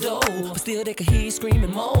 privacy's on the door, but still they can hear you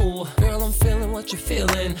screaming more. Girl, I'm feeling what you're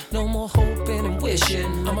feeling. No more hoping and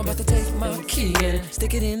wishing. I'm about to take my key and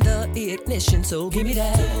stick it in the ignition. So give me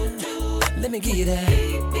that, let me give you that.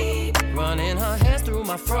 Running her hands through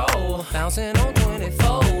my fro, bouncing on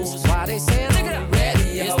 24s. Why they saying I'm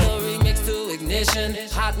ready? It's the remix to Ignition,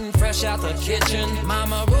 hot and fresh out the kitchen.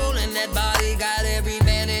 Mama rolling that body, got every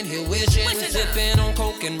man in here wishing. Sipping on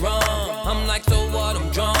coke and rum, I'm like, so what, I'm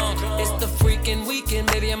drunk. It's the freaking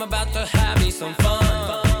weekend, baby, I'm about to have me some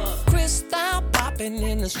fun. Crystal popping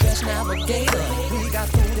in the Stretch Navigator. We got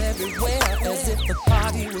food everywhere, as if the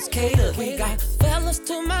party was catered. We got fellas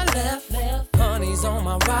to my left, honeys on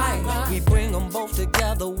my right. We bring them both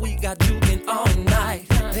together, we got juking all night.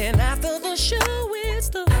 Then after the show, it's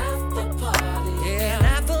the after party. Yeah, and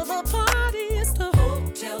after the party, it's the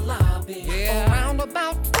hotel lobby. Yeah, around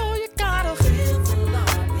about 4, you gotta feel the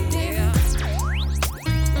lobby. Yeah.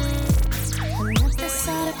 I'm not the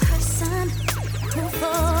sort of person who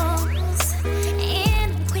falls in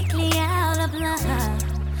quickly out of love,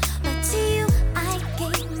 but to you I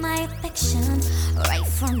gave my affection right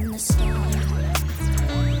from the start.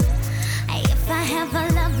 If I have a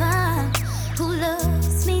lover who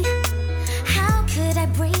loves me, how could I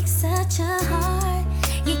break such a heart?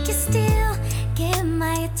 You can still get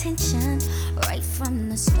my attention right from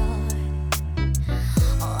the start.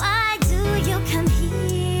 Why do you come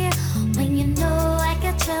here when you know I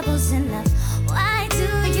got troubles enough? Why do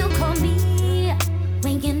you call me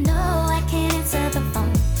when you know I can't answer the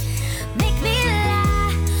phone? Make me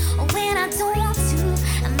lie when I don't want to.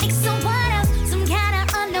 I make someone else some kind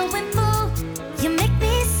of unknowing fool. You make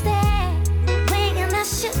me stay when I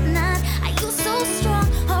should not. Are you so strong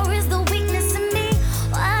or is the weakness in me?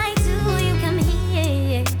 Why do you come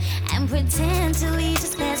here and pretend to be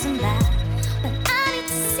just passing by? But I need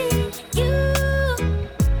to see you,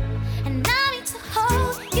 and I need to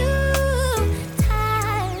hold you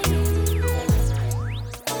tightly.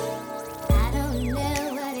 I don't know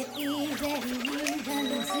what it is that you've done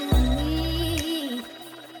to me,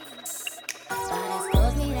 but it's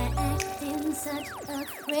caused me to act in such a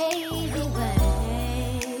crazy way.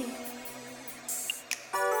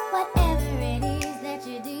 Whatever it is that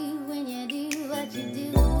you do when you do what you're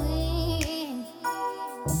doing,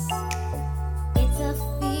 it's a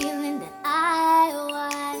feeling that I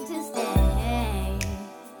want to stay.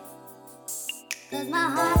 'Cause my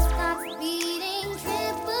heart starts beating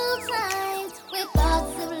triple time with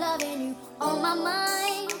thoughts of loving you on my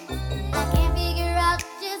mind. I can't figure out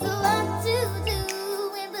just what to do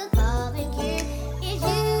when the calling cure is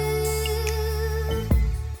you.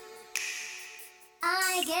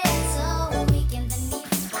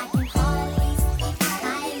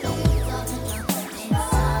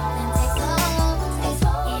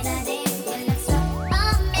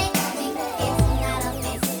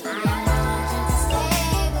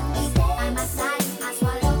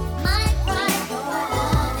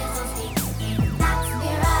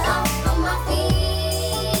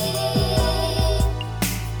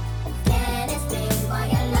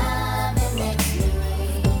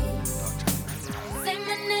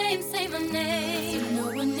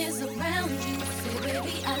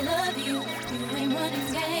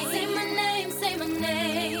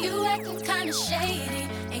 kinda shady.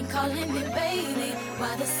 Ain't calling me baby.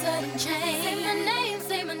 Why the sudden change? Say my name,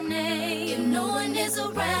 say my name. If no one is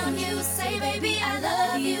around you, say baby I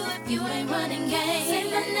love you. If you ain't running game, say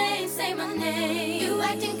my name, say my name. You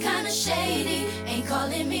acting kinda shady. Ain't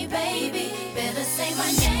calling me baby. Better say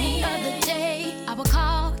my name. The other day I would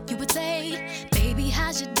call, you would say, baby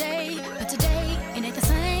how's your day? But today it ain't the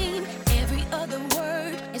same. Every other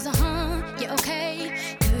word is a yeah, okay.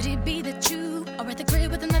 Could it be that you are at the crib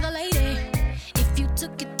with another lady? If you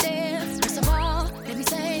took it there, first of all, let me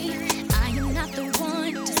say, I am not the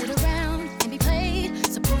one to sit around and be played.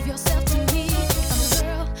 So prove yourself to me. If I'm the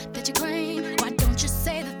girl that you claim, why don't you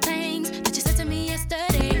say the things that you said to me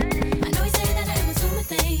yesterday? I know you say that I was doing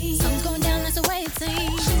things. Something's going down, that's the way it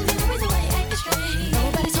seems. Shouldn't be the reason why you acting strange.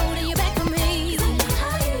 Nobody's holding you back from me. Isn't that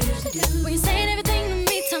how you usually do? When you're saying everything to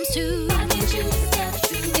me times two. I need you to tell the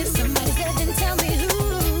truth. If somebody's dead, then tell me who.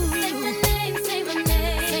 Say my name, say my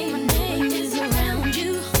name. Say my name is around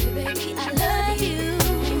you. Baby, I love you.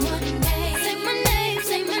 One day. Say my name,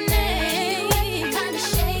 say my name. Kinda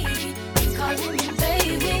shady. Ain't calling me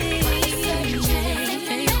baby. Say my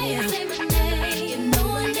name, say my name. If no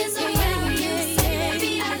one is around you, say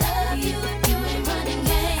baby, I love you. You ain't running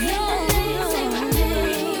game. Say my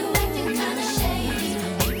name. You acting kinda shady.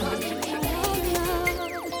 Ain't calling me baby.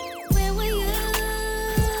 Where were you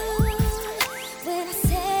when I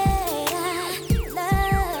said I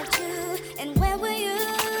loved you? And where were you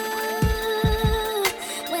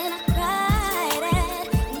when I cried at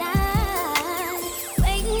night,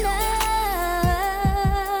 waking up,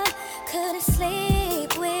 couldn't sleep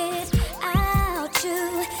without you,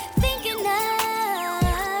 thinking of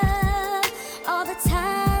all the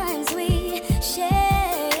times we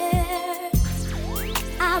shared.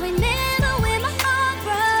 I remember when my heart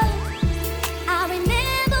broke. I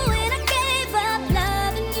remember when I gave up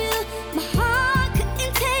loving you. My heart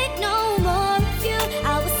couldn't take no more of you.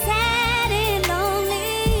 I was sad and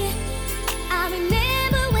lonely. I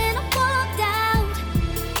remember when I walked out.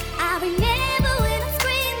 I remember when I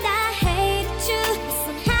screamed I hated you. But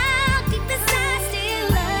somehow deep inside still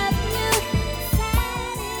loving you.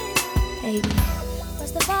 Baby,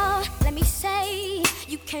 first of all, let me say,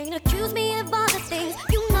 you can't accuse me of all the things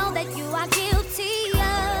you know that you are guilty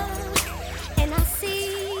of. And I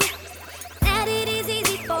see that it is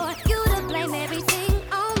easy for you to blame everything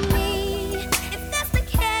on me. If that's the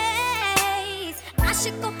case, I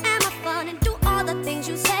should go have my fun and do all the things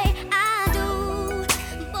you say I do.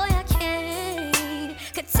 Boy, I can't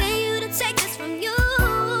continue to take this from you.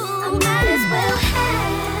 I might as well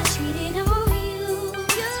have cheated on you.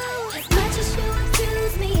 As much as you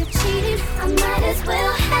accuse me of cheating, I might as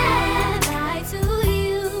well have lied to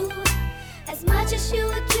you. As much as you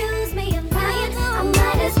accuse me of lying, I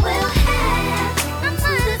might as well have. I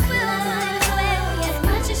might as well. As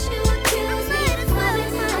much as you accuse me of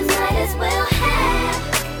lying, I might as well have.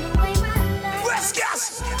 Away my love.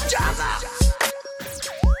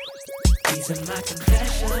 These are my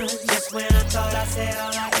confessions. Just when I thought I said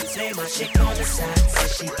all I could say, my chick on the side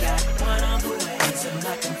says she got one on the way. These are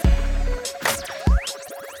my confessions.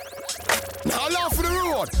 Now laugh for the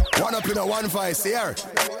road. One up in a 1-5 here.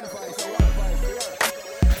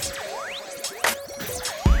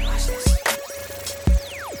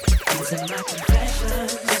 These are my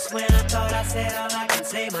confessions. Just when I thought I said all I can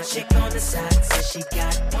say, my chick on the side says she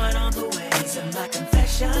got one on the way. These are my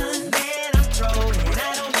confessions. Man, I'm thrown and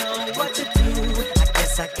I don't know what to do. I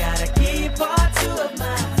guess I gotta keep part two of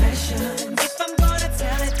my confessions. If I'm gonna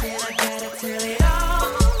tell it, then I gotta tell it all.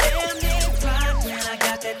 Damn near cried when I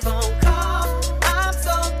got that phone call. I'm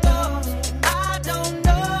so lost, I don't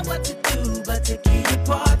know what to do but to keep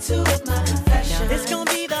part two of my confessions. Now this gon'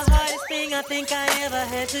 be the hardest thing I think I ever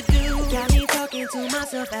had to do. Got me talking to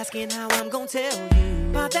myself, asking how I'm gon' tell you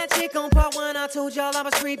about that chick on part one I told y'all I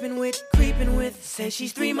was creeping with. Say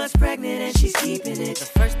she's 3 months pregnant and she's keeping it. The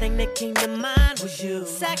first thing that came to mind was you.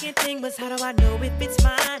 Second thing was, how do I know if it's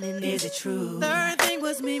mine and is it true? Third thing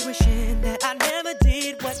was me wishing that I never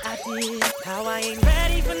did what I did. How I ain't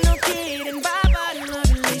ready for no kid and bye-bye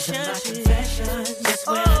love relationship. Just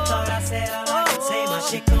when I thought I said all I could say, my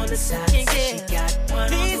chick on the side said she got one.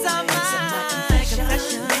 These are my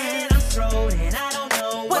confessions. Man, I'm thrown and I don't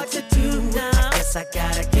know what to do now. I guess I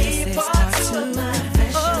gotta keep part two of my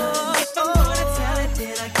confessions. If I'm gonna tell it,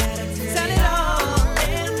 then I gotta tell it all.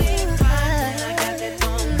 And then then I got that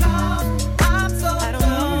phone call. I'm so I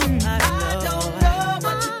don't know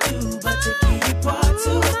what to do but to keep part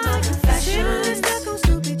two of my confessions. Stuck on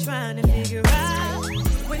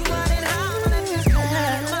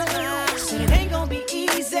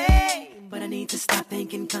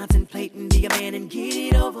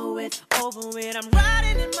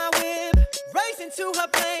into her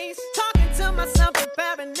place, talking to myself,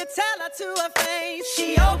 preparing to tell her to her face.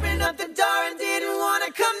 She opened up the door and didn't want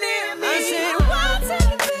to come near me. I said, what's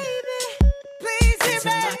it, baby? Please hear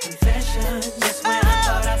me. My confession. Just when I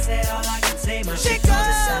thought I said all I can say, my she goes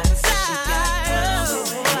aside. She got so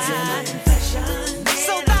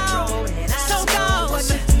gone, so gone.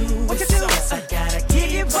 What you do? I gotta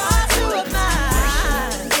give you part of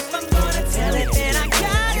mine. If I'm gonna tell it, then I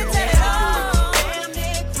gotta tell it all. Damn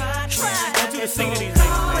near cry. Don't do the singing these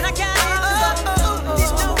things. When I got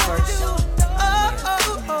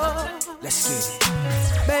let's get it.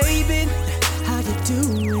 Baby, how you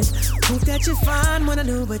doing? Hope that you're fine. Wanna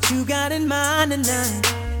know what you got in mind tonight.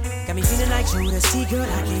 Got me feeling like Jodeci, girl,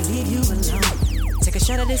 I can't leave you alone. Take a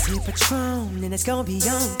shot of this here Patron, and it's gonna be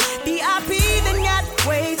on VIP, then got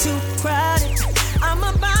way too crowded. I'm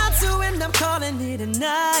about to end up calling it a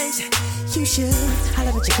night. You should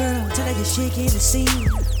holler at your girl, tell her you're shaking the scene.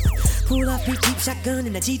 Pull off big deep shotgun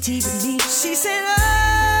in the GT with me. She said, oh,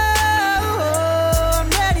 I'm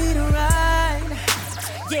ready to ride.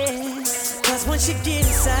 Yeah, cause once you get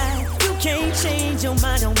inside, you can't change your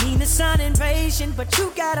mind. Don't mean to sound impatient, but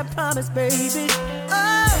you gotta promise, baby.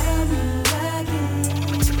 Oh,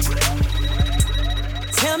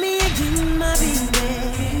 tell me again, my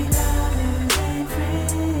baby.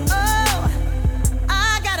 Oh,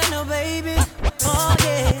 I gotta know, baby. Oh,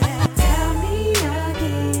 yeah. Tell me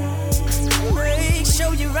again. Make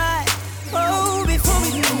sure you're right. Oh, before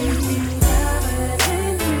we leave.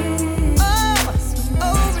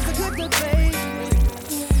 Oh, it's a good, baby.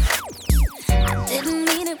 I didn't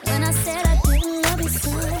mean it when I said I didn't love you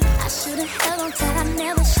so. I should've held on tight, I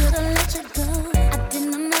never should've let you go. I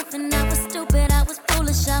didn't know nothing, I was stupid, I was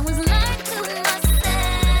foolish, I was lying to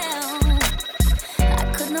myself. I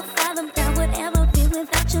could not fathom that would ever be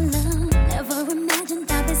without your love. Never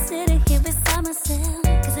imagined I'd be sitting here beside myself.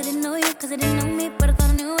 Cause I didn't know you, cause I didn't know me, but I thought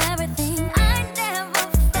I knew everything. I never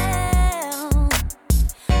felt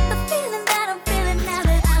the feeling that I'm feeling now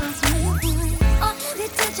that I was with you. Oh, heavy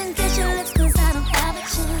touch and kiss your lips cause I don't have a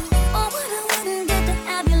chance. Oh, what I wouldn't get to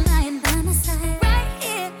have you lying by my side right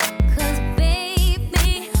here. Cause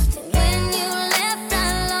baby, when you left I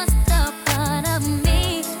lost a part of me.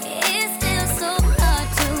 It's still so hard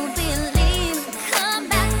to believe. Come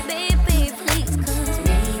back baby please, cause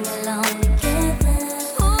we belong together.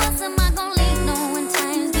 Who else am I gonna leave no when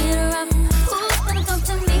times get rough? Who's gonna come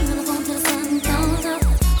to me when the phone till the sun comes up?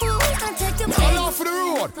 Who's gonna take your place? All off for the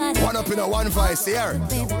road. One up in a one vice here.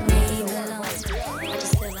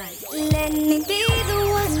 Let me be the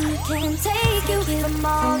one who can take you from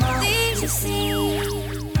all the things you see.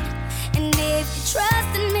 And if you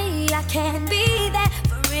trust in me, I can be there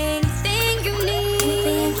for anything you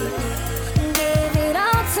need. Give it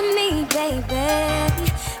all to me, baby.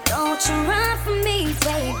 Don't you run from me,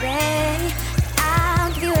 baby.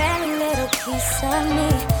 I'll give you every little piece of me.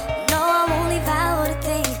 No, I won't leave out a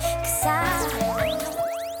thing, cause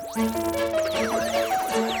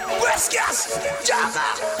Whiskers, Java.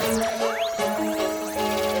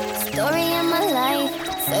 story of my life,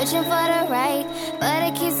 searching for the right, but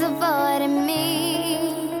it keeps avoiding me.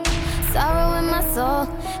 Sorrow in my soul,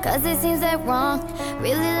 cause it seems that wrong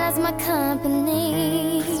really loves my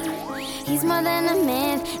company. He's more than a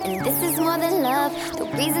man, and this is more than love. The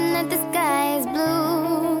reason that the sky is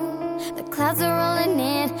blue, the clouds are rolling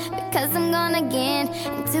in, because I'm gone again,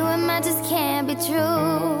 and to him I just can't be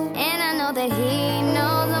true. And I know that he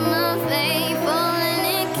knows I'm unfaithful, and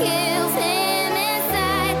it kills him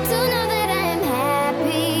inside to know that I am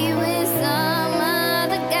happy with some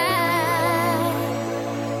other guy.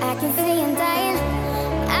 I can see him dying.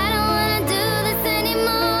 I don't wanna do this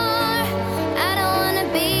anymore. I don't wanna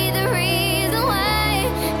be the reason why.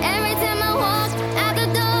 Every time I walk out the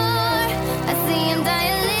door, I see him die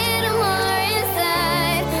a little more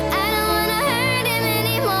inside. I don't wanna hurt him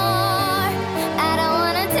anymore. I don't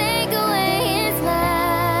wanna take away his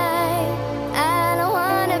life. I don't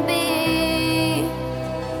wanna be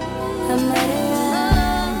a murderer.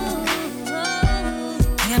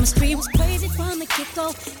 Chemistry was crazy from the get-go.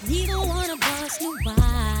 Neither one of us knew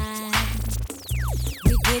why.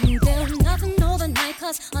 We didn't build nothing overnight,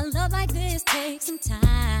 cause a love like this takes some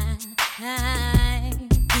time.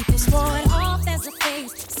 People swore it off as a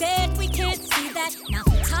phase, said we can't see that. Now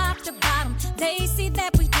from top to bottom, they see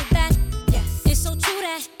that we did that. Yes, it's so true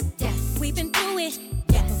that we've been through it.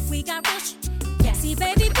 But we got rich. See,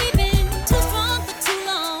 baby, we've been too strong for too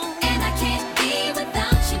long, and I can't be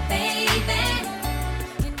without you, baby.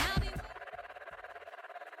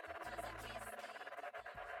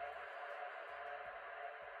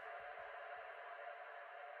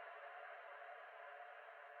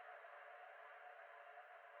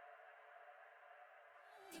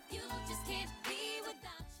 If you just can't be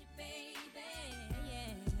without you, baby.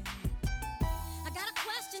 Yeah. I got a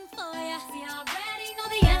question for you. We already know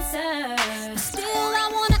the answer. Still, I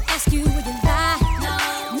wanna ask you, would you lie?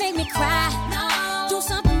 No. Make me cry? No. Do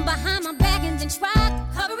something behind my back and then try to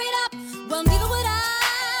cover it up? Well, neither would I.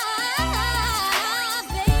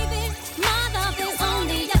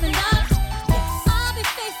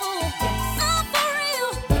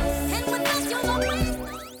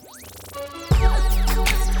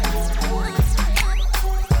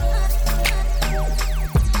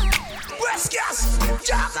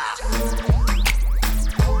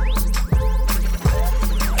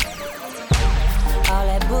 All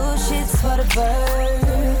that bullshit's for the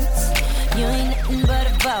birds. You ain't nothing but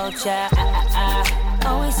a vulture.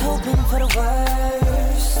 Always hoping for the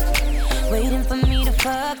worst, waiting for me to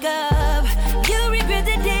fuck up. You'll regret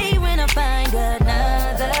the day when I find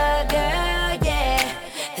another girl, yeah.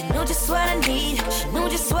 They know just what I need, she know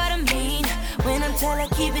just what I mean. When I'm tell her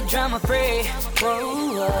keep it drama free.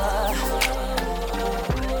 Whoa,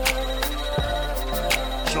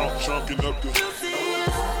 Chalking up the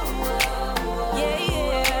yeah.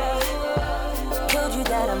 Told you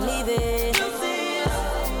that I'm leaving.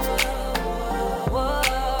 Whoa.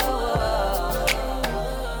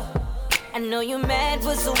 I know you're mad,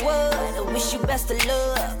 but so what? I wish you best of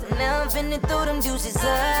luck. Now I'm finna throw them deuces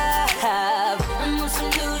up. I'm on some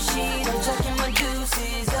new shit, I'm chucking my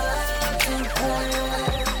deuces up to her.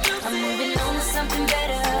 I'm moving on to something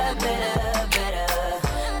better.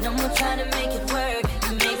 No more trying to make it work.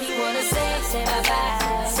 You make me wanna say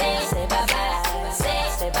bye-bye. Say bye-bye.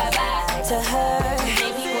 Say bye-bye to her. You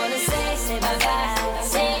make me wanna say bye-bye.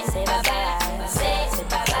 Say bye-bye. Say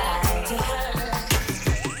bye-bye to her.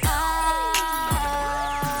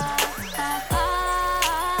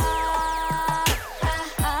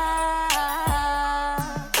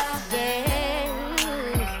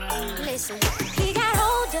 Listen, he got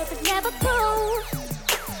older but never grew.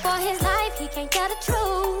 For his life, he can't tell the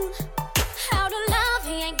truth. How to love,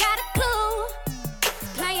 he ain't got a clue.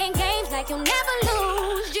 Playing games like you'll never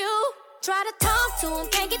lose. You try to talk to him,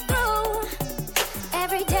 can't get through.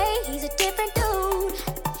 Every day, he's a different dude.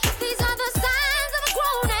 These are the signs of a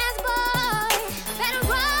grown-ass boy. Better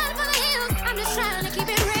run for the hills. I'm just trying to keep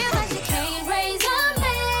it real, but you can't raise a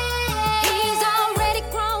man. He's already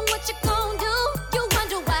grown, what you gon' do? You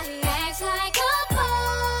wonder why he acts like a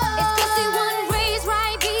boy. It's 'cause he wasn't raised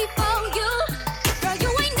right before you. Girl, you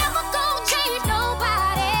ain't never gon' change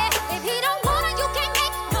nobody. If he don't want it, you can't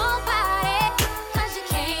make nobody. 'Cause you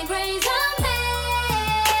can't raise a man.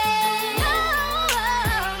 No,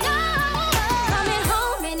 no. Coming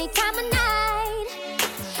home any time of night,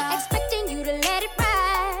 expecting you to let it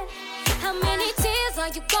ride. How many tears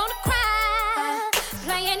are you gonna cry?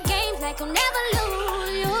 Playing games like you'll never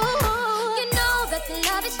lose. You know that the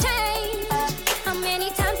love has changed. How many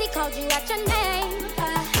times he called you out your name?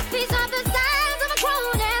 These are the signs of a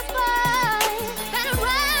grown-ass boy. Better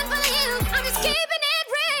run for the hills. I'm just keeping it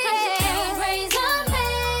real. 'Cause you can't raise a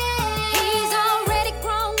man. He's already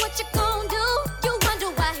grown. What you gon' do? You wonder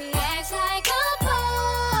why he acts like a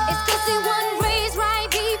boy. It's 'cause he wasn't raised right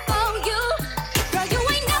before you. Girl, you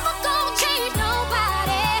ain't never gon' change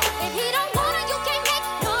nobody. If he don't want it, you can't make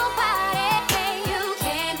nobody. Hey, you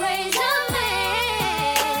can't raise a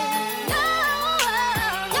man. No,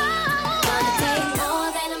 no. Gonna take more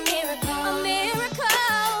than a miracle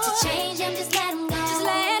to change him. Just let him go. Just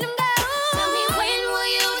let him go. Tell me, when will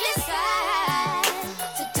you decide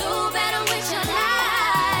to do better with your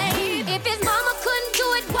life? If his mama couldn't do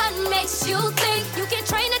it, what makes you think you can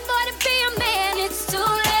train that boy to be a man? It's too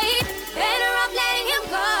late. Better off letting him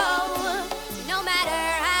go. No matter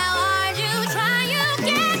how hard you try, you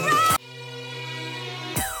can't run.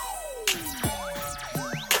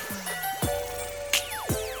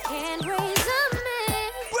 Can't raise a man.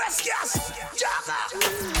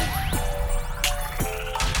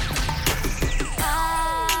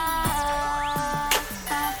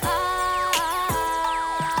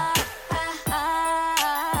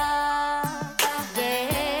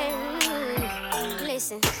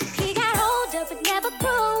 Listen, he got older but never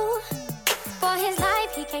grew. For his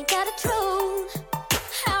life, he can't tell the truth.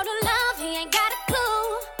 How to love, he ain't got a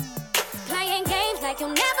clue. Playing games like you'll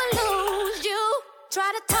never lose. You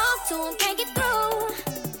try to talk to him, can't get through.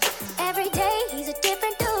 Every day, he's a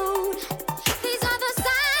different dude. These are the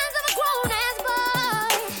signs of a grown-ass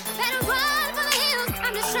boy. Better run for the hills.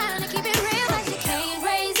 I'm just trying to keep it real, but you can't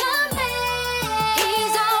raise a man.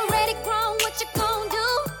 He's already grown, what you gon' do?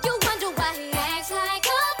 You wonder why he acts like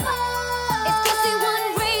a boy. It's 'cause he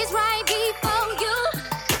wasn't raised right before you.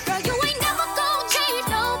 Girl, you ain't never gon' change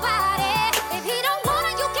nobody. If he don't want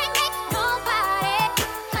it, you can't make nobody.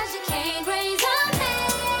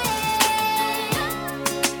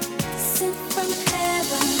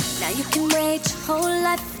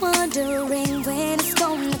 life wondering when it's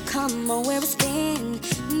gonna come or where it's been.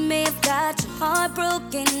 You may have got your heart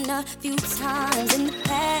broken a few times in the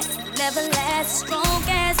past. Never last as strong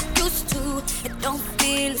as it used to. It don't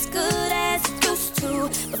feel as good as it used to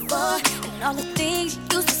before. And all the things you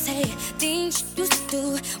used to say, things you used to do,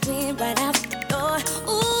 went right out the door.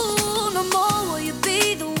 Ooh, no more will you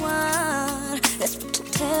be the one. That's what you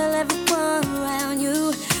tell everyone around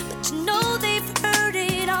you. But you know they've heard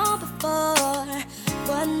it all before.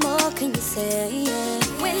 What more can you say?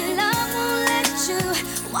 When love won't let you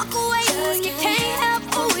walk away, when you can't help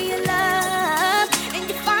who you love, and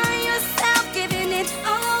you find yourself giving it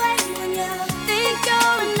all away when you think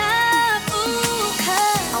you're enough. Ooh,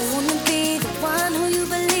 'cause I wanna be the one who you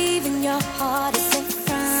believe in your heart is sent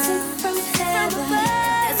from heaven.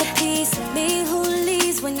 There's a piece of me who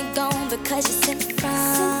leaves when you're gone because you're sent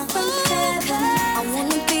from heaven. I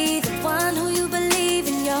wanna be the one who you believe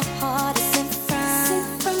in your heart is sent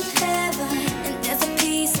from heaven. And there's a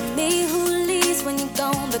piece of me who leaves when you're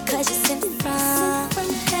gone because you're sent from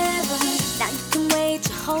heaven. Now you can wait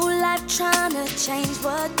your whole life trying to change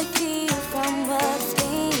what they feel from what's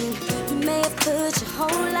been. You may have put your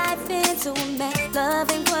whole life into a man.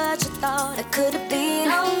 Love ain't what you thought it could have been.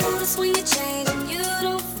 I notice when you change and you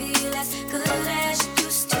don't feel as good as you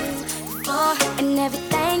used to before. And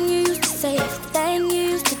everything you used to say, everything you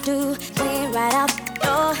used to do, went right out the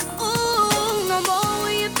door. Ooh, no more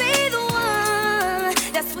will you be the one.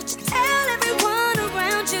 That's what you tell everyone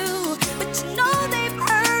around you. But you know they've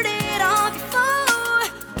heard it all before.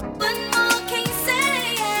 What more can you say?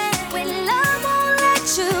 When love won't let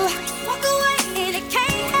you walk away and it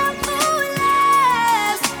can't help who it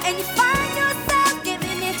loves, and you find yourself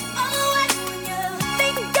giving it all away when you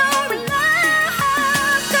think you're in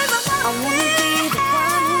love. 'Cause I wanna be the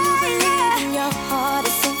one who you believe in your heart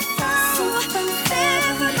is sent from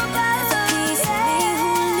heaven. There's a piece of me who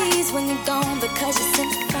leaves when you're gone because you're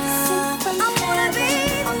sent from heaven. I wanna be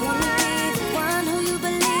the one who you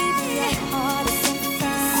believe in your heart is sent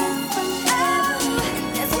from heaven.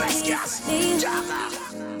 There's a piece of me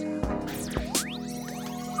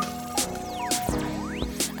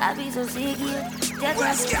I be so sick here,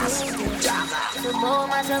 so bold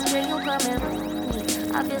myself when you coming.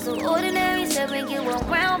 I feel so ordinary, stepping you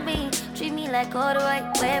around me. Treat me like corduroy,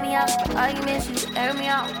 wear me out. Arguments, you air me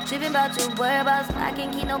out. Tripping about your whereabouts. I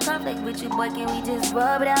can't keep no conflict with you, boy, can we just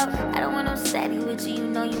rub it out? I don't want no steady with you, you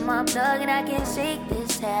know you my plug, and I can't shake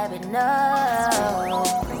this habit, no.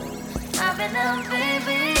 I've been up,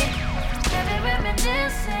 baby, heavy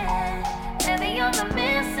reminiscing. Heavy on the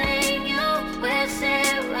missing, you wish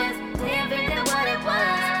it was different than what it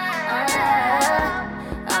was.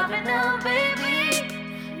 I've been up, baby,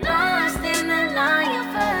 lost in the lion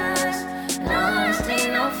first. Lost,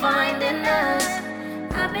 ain't no finding us.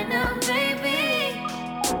 I've been up, baby.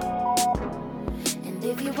 And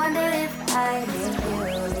if you wonder if I did you,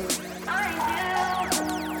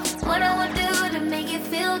 what I would do to make it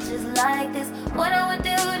feel just like this. What I would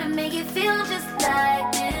do to make it feel just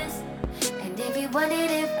like this. And if you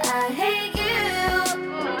wondered if I hate you,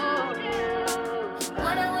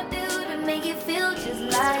 what I would do to make it feel just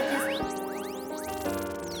like this.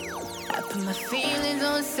 I put my feelings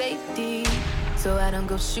on safety, so I don't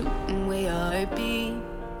go shooting where your heart be.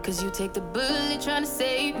 'Cause you take the bullet trying to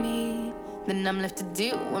save me, then I'm left to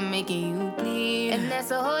deal with making you bleed. And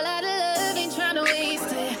that's a whole lot of love, ain't trying to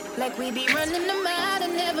waste it. Like we be running them out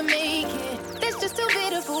and never make it. That's just too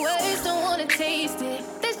bitter for words, don't wanna taste it.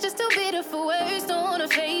 That's just too bitter for words, don't wanna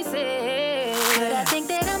face it. But I think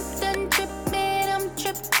that I'm done tripping, I'm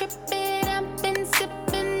tripping. I've been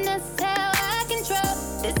sipping, that's how I control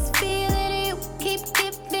this feeling you keep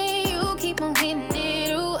giving. You keep on hitting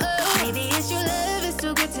it, ooh, oh. Maybe it's your love, it's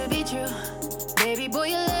too good to be true. Baby boy,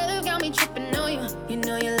 your love got me tripping on you. You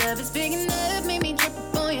know your love is big enough, made me trip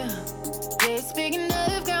on you. Yeah, it's big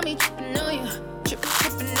enough, got me tripping on you.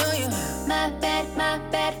 Tripping on you. My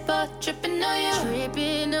bad for tripping on you.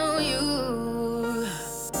 Tripping on you.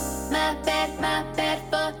 My bad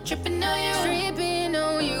for tripping on you. Tripping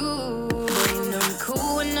on you. Boy, you know I'm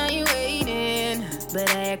cool when now you waiting, but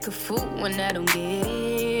I act a fool when I don't get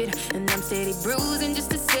it. And I'm steady bruising just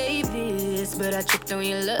to save this, but I tripped on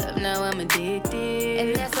your love, now I'm addicted.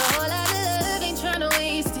 And that's a whole lot of love, ain't tryna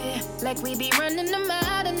waste it. Like we be running them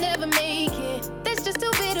out and never make it. That's just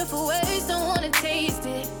too bitter for words, don't wanna taste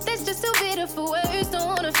it. That's just too bitter for words, don't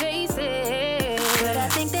wanna face it. But I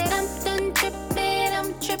think that I'm done tripping,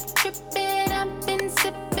 I'm tripping. I've been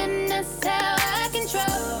sipping, that's how I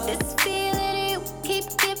control this feeling you keep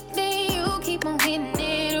giving. You keep on hitting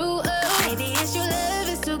it, ooh, oh. Maybe it's your love,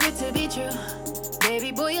 it's too good to be true.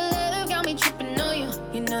 Baby boy, your love got me tripping on you.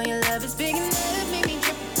 You know your love is big enough, make me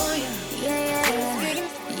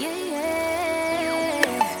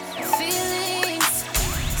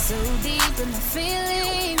so deep in my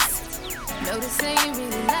feelings. Notice they ain't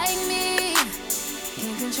really like me.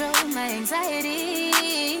 Can't control my anxiety.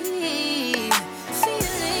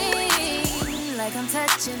 Feeling like I'm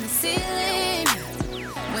touching the ceiling.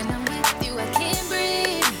 When I'm with you, I can't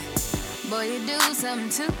breathe. Boy, you do something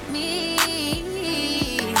to me.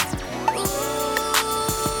 Ooh,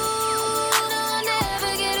 don't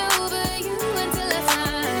ever get over you until I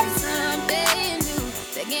find something new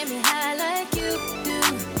that get me high like you do.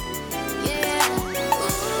 Yeah.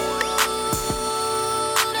 Ooh,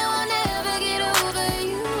 don't ever get over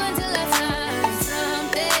you until I find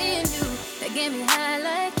something new that get me high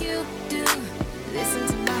like you do. Listen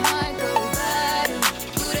to my heart go bada,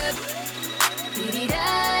 boot up,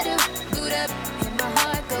 dee-dee-da-do, boot up, and my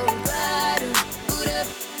heart go bada, boot up,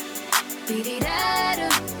 dee-dee-da-do.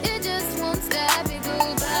 It just won't stop, it go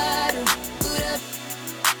bada, boot up,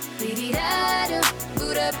 dee-dee-da-do,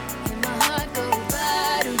 boot up, and my heart go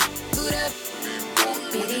bada, boot up,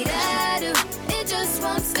 dee-dee-da-do. It just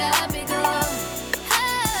won't stop, it go.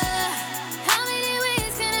 How many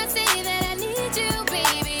ways can I say that I need you,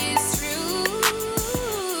 baby? It's true.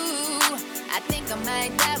 I think I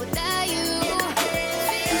might die without you.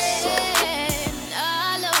 Feeling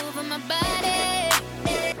all over my body.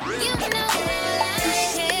 You know I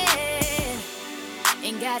like it.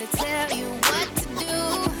 Ain't gotta tell you what to do.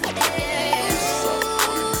 Yeah.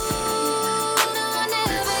 No, I'll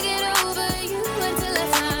never get over you until I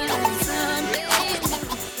find something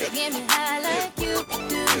that get me high like you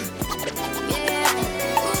do. Yeah.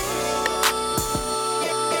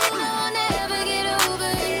 No, I'll never get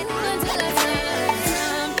over you until I find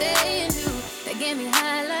something new that get me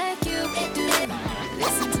high like you do.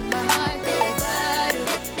 Listen to my heart go bada,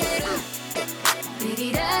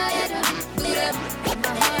 dee-dee-da-da, boot up, and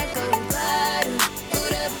my heart go bada,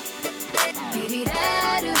 boot up,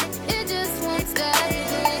 dee-dee-da-da. It just won't stop, it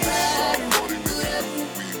go bada, boot up,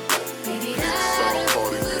 dee-dee-da-da,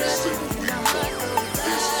 boot up, and my heart go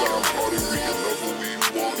bada,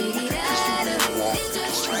 dee-dee-da-da. It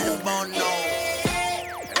just won't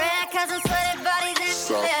Red cousins, sweaty bodies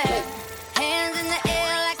in the air. Hands in the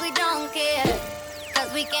air like we don't care. Cause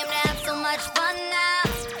we came to have so much fun now.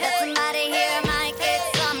 Let somebody here might get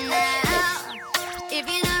some now. If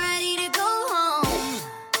you're not ready to go home,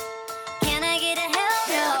 can I get a hell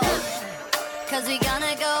no? Cause we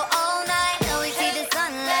gonna go all night till we see the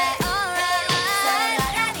sunlight. Alright. So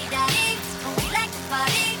la-da-dee-da-dee, we like to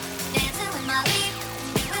party. Dancing with Molly,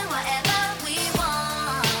 doing whatever we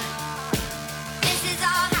want. This is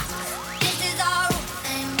our house, this is our roof,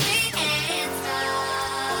 and we can't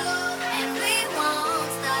stop, and we won't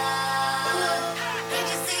stop. Can't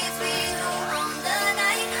you see it's we who own the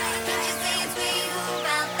night? Can't you see it's we who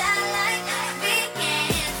found that light? We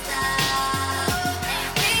can't stop, and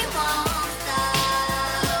we won't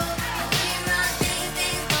stop. We run things,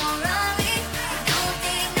 things gon' run me. We don't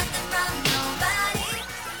take nothing from nobody.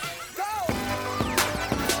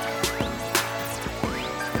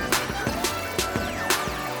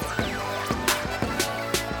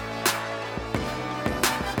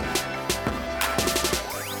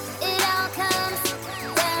 It all comes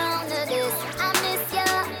down to this. I miss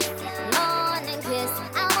your morning kiss.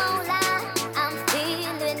 I won't lie, I'm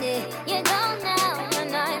feeling it. You don't know when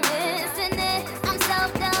I'm missing it. I'm so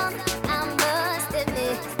dumb, I must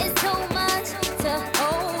admit. It's too much to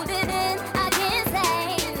hold it in. I can't say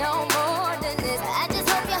no more than this. I just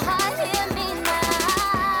hope your heart hear me now.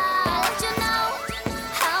 I'll let you know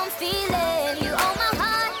how I'm feeling. You own my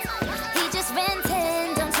heart. He just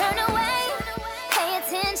renting. Don't turn away. Pay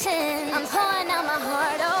attention. I'm pouring out my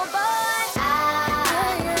heart, oh boy. I'm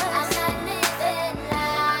not living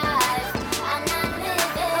life. I'm not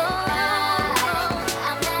living life.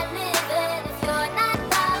 I'm not living if you're not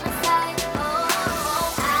by my side. Oh,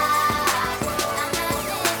 I'm not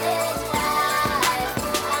living life.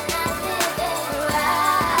 I'm not living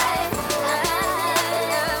right. I'm not living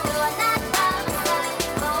if you're not by my side.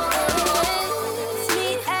 Oh,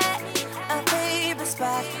 Meet at a favorite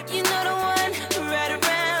spot. You know the one right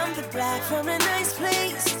around the block. From a nice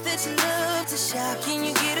place that you love to shop. Can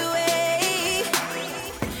you get away?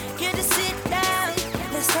 Get to sit down.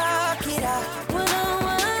 Let's talk it out.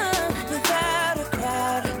 One-on-one without a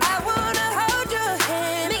crowd. I wanna hold your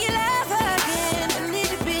hand, make you laugh again. I need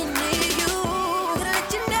to be near you. Gonna let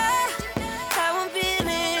you know how I'm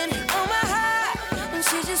feeling. On my heart, and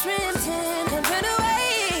she just renting. Don't turn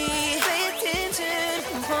away. Pay attention.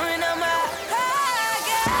 I'm pouring out my heart,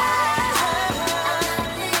 girl. I'm not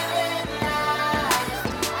living life.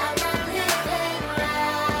 I'm not living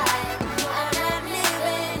right.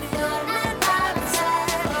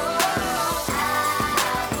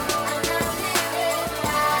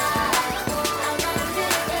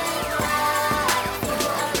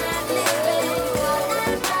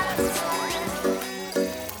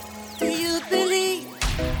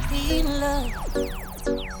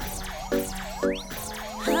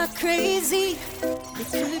 crazy.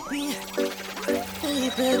 It's gonna be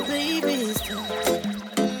baby, stop.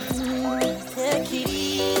 Take it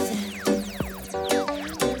easy.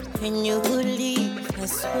 When you would leave, I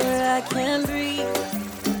swear I can't breathe.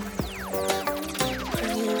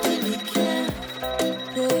 You really can't,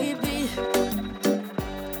 baby.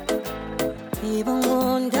 Even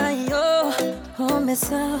wonder your home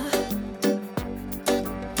is up.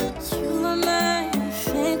 You are my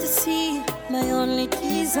fantasy, my only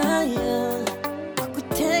desire. I could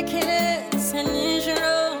take it as an injury.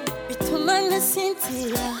 Between the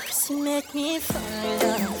Cynthia, she make me fall in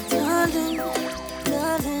love, darling,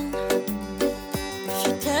 darling. If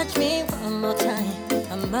you touch me one more time,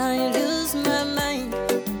 I might lose my mind.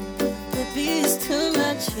 Baby, it's too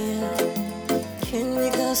much here. Can we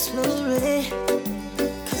go slowly?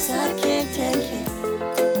 'Cause I can't take it.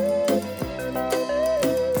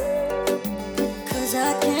 'Cause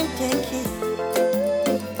I can't take it.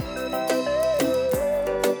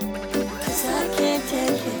 'Cause I can't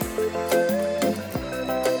take it.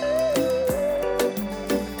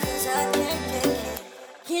 'Cause I can't take it.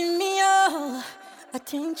 Give me your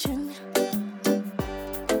attention.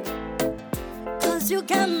 'Cause you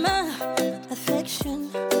got my affection.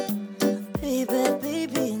 Baby,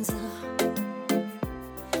 baby, so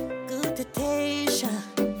good to taste.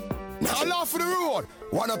 Now love for the road.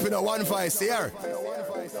 One up in a 1-5 here.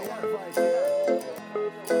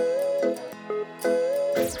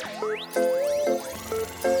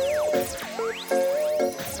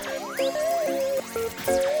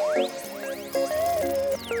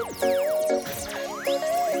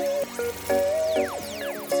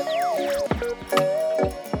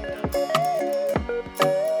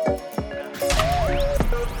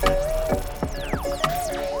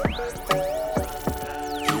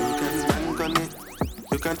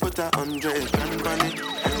 Put 100 grand on it.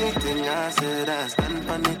 Anything I said, I stand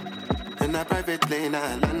on it. In a private plane,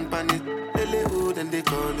 I land on it. Hollywood and they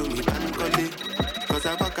call me Bankole. 'Cause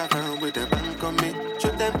I walk around with a bank on me.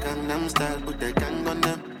 Shoot them Gangnam style, put the gang on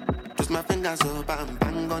them. Twist my fingers up and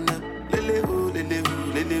bang on them. Hollywood,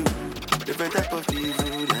 Hollywood, Hollywood. Different type of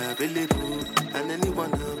people, yeah, really cool. And any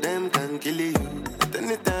one of them can kill you. At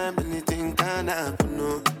any time, anything can happen,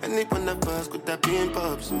 no. Any one of us could have been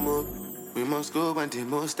pop smoke. We must go and the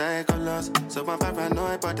most high colors. So I'm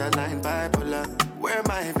paranoid, borderline bipolar. Wear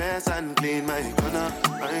my vest and clean my corner.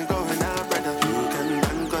 I ain't going out, brother. You can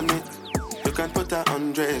bank on it. You can put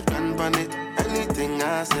 100 grand on it. Anything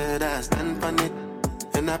I said, I stand on it.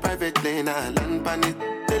 In a private plane, I land on it.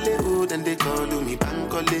 Hollywood and they call me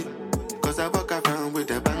Bankole. 'Cause I walk around with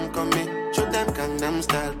a bank on me. Show them Gangnam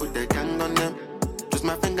style, put the gang on them. Twist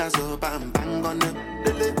my fingers up and bang on them.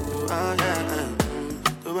 Hollywood, oh yeah.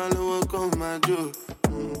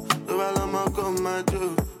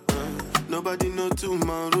 Nobody know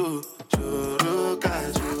tomorrow.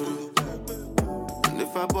 And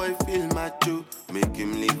if a boy feel macho, make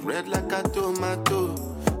him lick red like a tomato.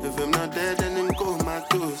 If I'm not dead, then him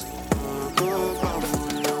comatose.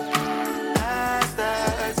 As the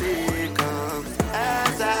day comes,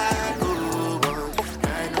 as I go on,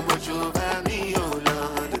 I know what you've had me, oh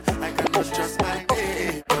Lord. I cannot trust my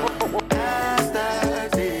day.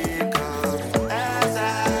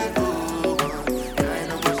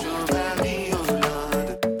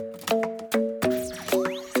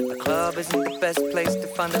 Best place to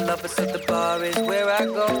find the lovers, so the bar is where I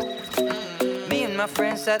go. Me and my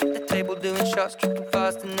friends at the table doing shots, tripping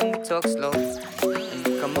fast, and then we talk slow.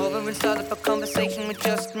 Come over and start up a conversation with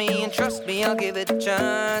just me, and trust me, I'll give it a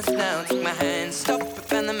chance. Now take my hand, stop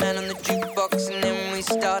it, and the man on the jukebox, and then we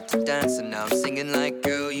start to dance. And now I'm singing like,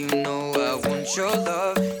 girl, you know I want your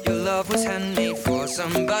love. Your love was handmade for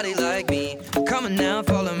somebody like me. Come on now,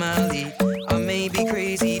 follow my lead. I may be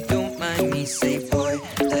crazy, don't mind me. Say, boy,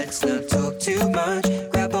 let's not talk too much.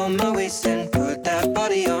 Grab on my waist and put that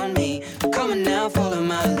body on me. Come on now, follow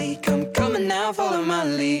my lead. Come on now, follow my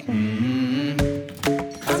lead.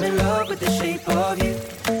 I'm in love with the shape of you.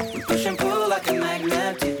 We push and pull like a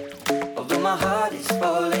magnet do. Although my heart is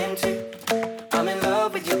falling too. I'm in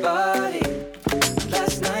love with your body.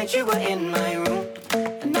 Last night you were in my room,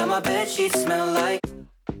 and now my bedsheets smell like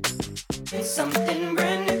something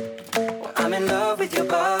brand new. Well, I'm in love with your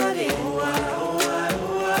body.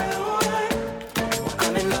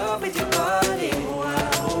 I'm in love with your body.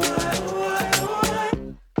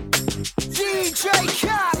 DJ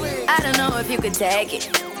Khaled. I don't know if you could take it.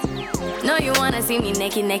 No, you wanna see me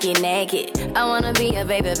naked, naked, naked. I wanna be a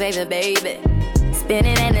baby, baby, baby.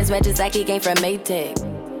 Spinning in his red just like he came from Maytag.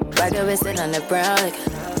 Rock a wrist on the brown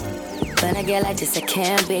liquor. When I get like this, I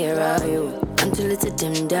can't be around you. I'm too little to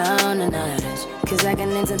dim down the night. 'Cause I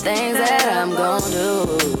can into things that I'm gon'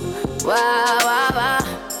 do. Wow, wow, wow.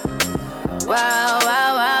 Wow,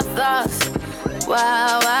 wow, wow, thoughts.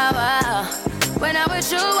 Wow, wow, wow. When I'm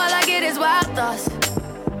with you, all I get is wild thoughts.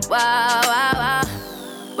 Wow, wow, wow.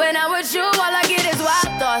 When I'm with you, all I get is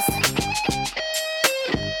wild thoughts.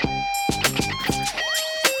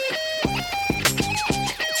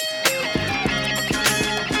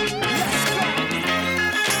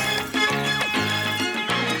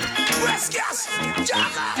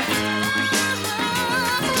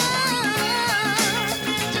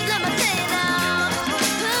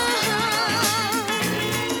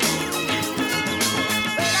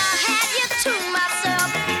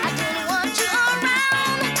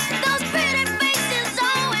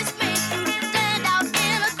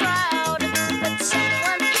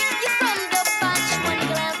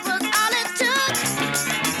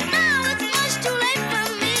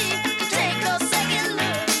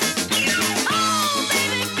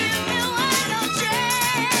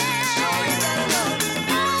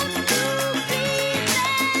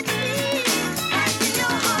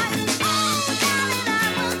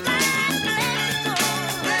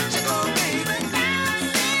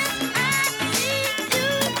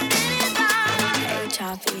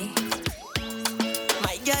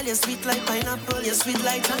 You're sweet like pineapple, you're sweet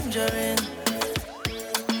like tangerine.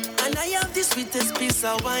 And I have the sweetest piece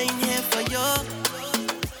of wine here for you.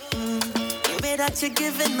 The way that you're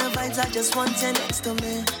giving the vibes, I just want you next to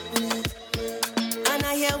me. And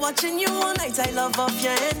I hear watching you all night, I love off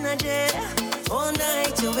your energy. All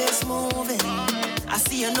night your waist moving, I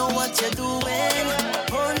see you know what you're doing.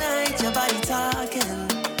 All night your body talking,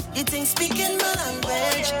 you think speaking my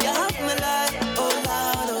language. You have me like, oh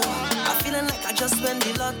Lord, oh. Feeling like I just won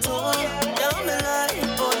the lotto. Down the line,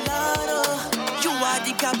 oh Lord, oh. You are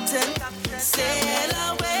the captain, sail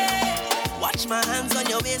away. Watch my hands on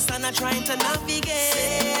your waist and I'm trying to navigate.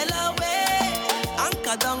 Sail away,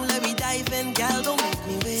 anchor down, let me dive in. Girl, don't make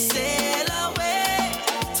me wait. Sail away,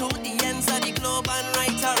 to the ends of the globe and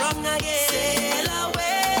right or wrong again. Sail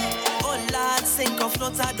away, oh Lord, sink or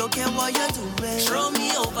float, I don't care what you're doing. Throw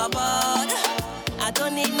me overboard, I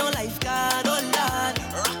don't need no lifeguard, oh Lord.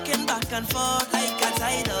 Rocking back and forth like a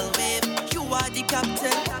tidal wave. You are the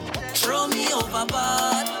captain, throw me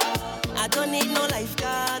overboard. I don't need no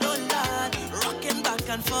lifeguard, oh Lord. Rocking back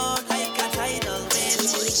and forth like a tidal wave.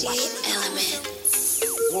 DJ Elements.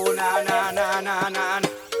 Oh na na na na na.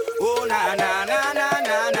 Oh na na na na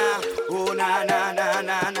na na. Oh na na na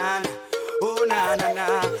na na. Oh na na na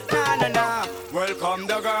na na na. Welcome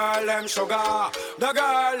the girl, them sugar. The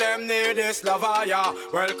girl, them need this lover, yeah.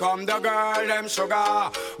 Welcome the girl, them sugar.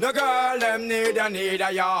 The girl, them need a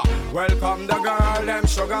yeah. Welcome the girl, them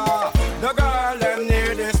sugar. The girl, them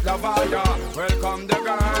need this lover, yeah. Welcome the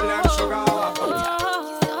girl, them sugar.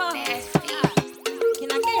 Can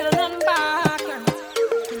I get them back?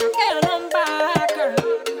 Can I get them back?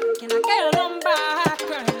 Can I get them back?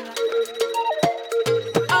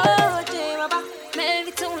 Oh, J-Baba,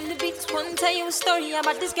 melody to the beats. One tell you a story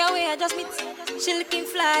about this girl where I just meet. She looking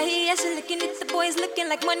fly, yeah, she looking at the boys looking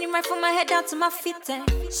like money right from my head down to my feet.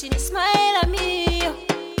 She didn't smile at me, I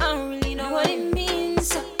don't really know what it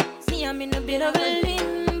means. Me, I'm in a bit of a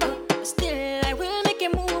limbo, but still I will make a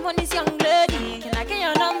move on this young lady. Can I get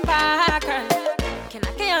your number, girl? Can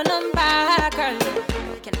I get your number, girl?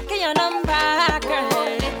 Can I get your number,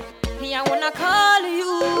 girl? Me, I wanna call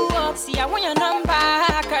you up, see I want your number,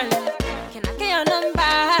 girl. Can I get your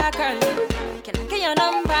number, girl? Can I get your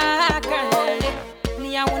number, girl?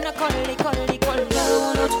 Me, I wanna call it.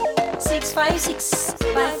 656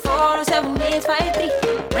 54 7853.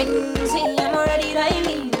 Rings in, I'm already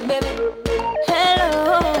dialing, baby.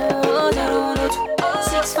 Hello,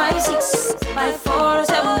 656 54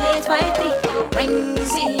 7853.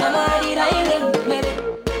 Rings in, I'm already dialing, baby.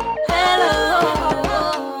 Hello,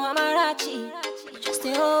 I'm a Rachi. Just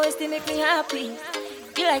always to make me happy.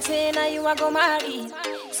 Feel like saying now you are go marry.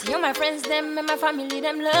 See all my friends, them and my family,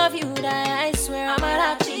 them love you. That I swear I'm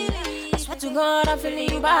a Rachi. I swear to God I'm feeling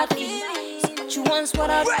you badly. See what you want, what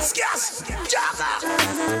I do. Yeah.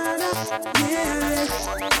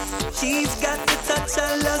 She's got the touch I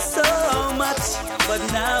love so much, but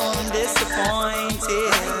now I'm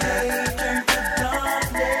disappointed.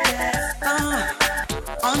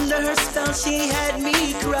 Under her spell she had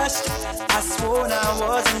me crushed. I swore I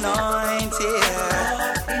was anointed.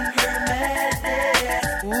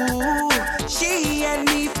 Ooh, she had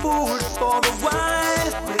me fooled for a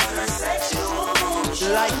while,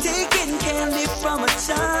 like taking candy from a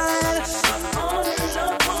child.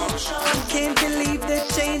 I can't believe the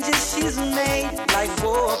changes she's made, like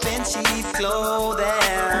warp and cheap clothing.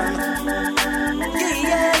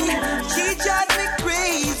 Yeah, she drives me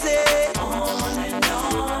crazy.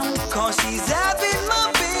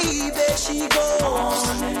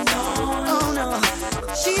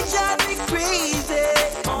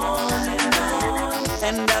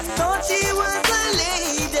 and I thought she was a lady.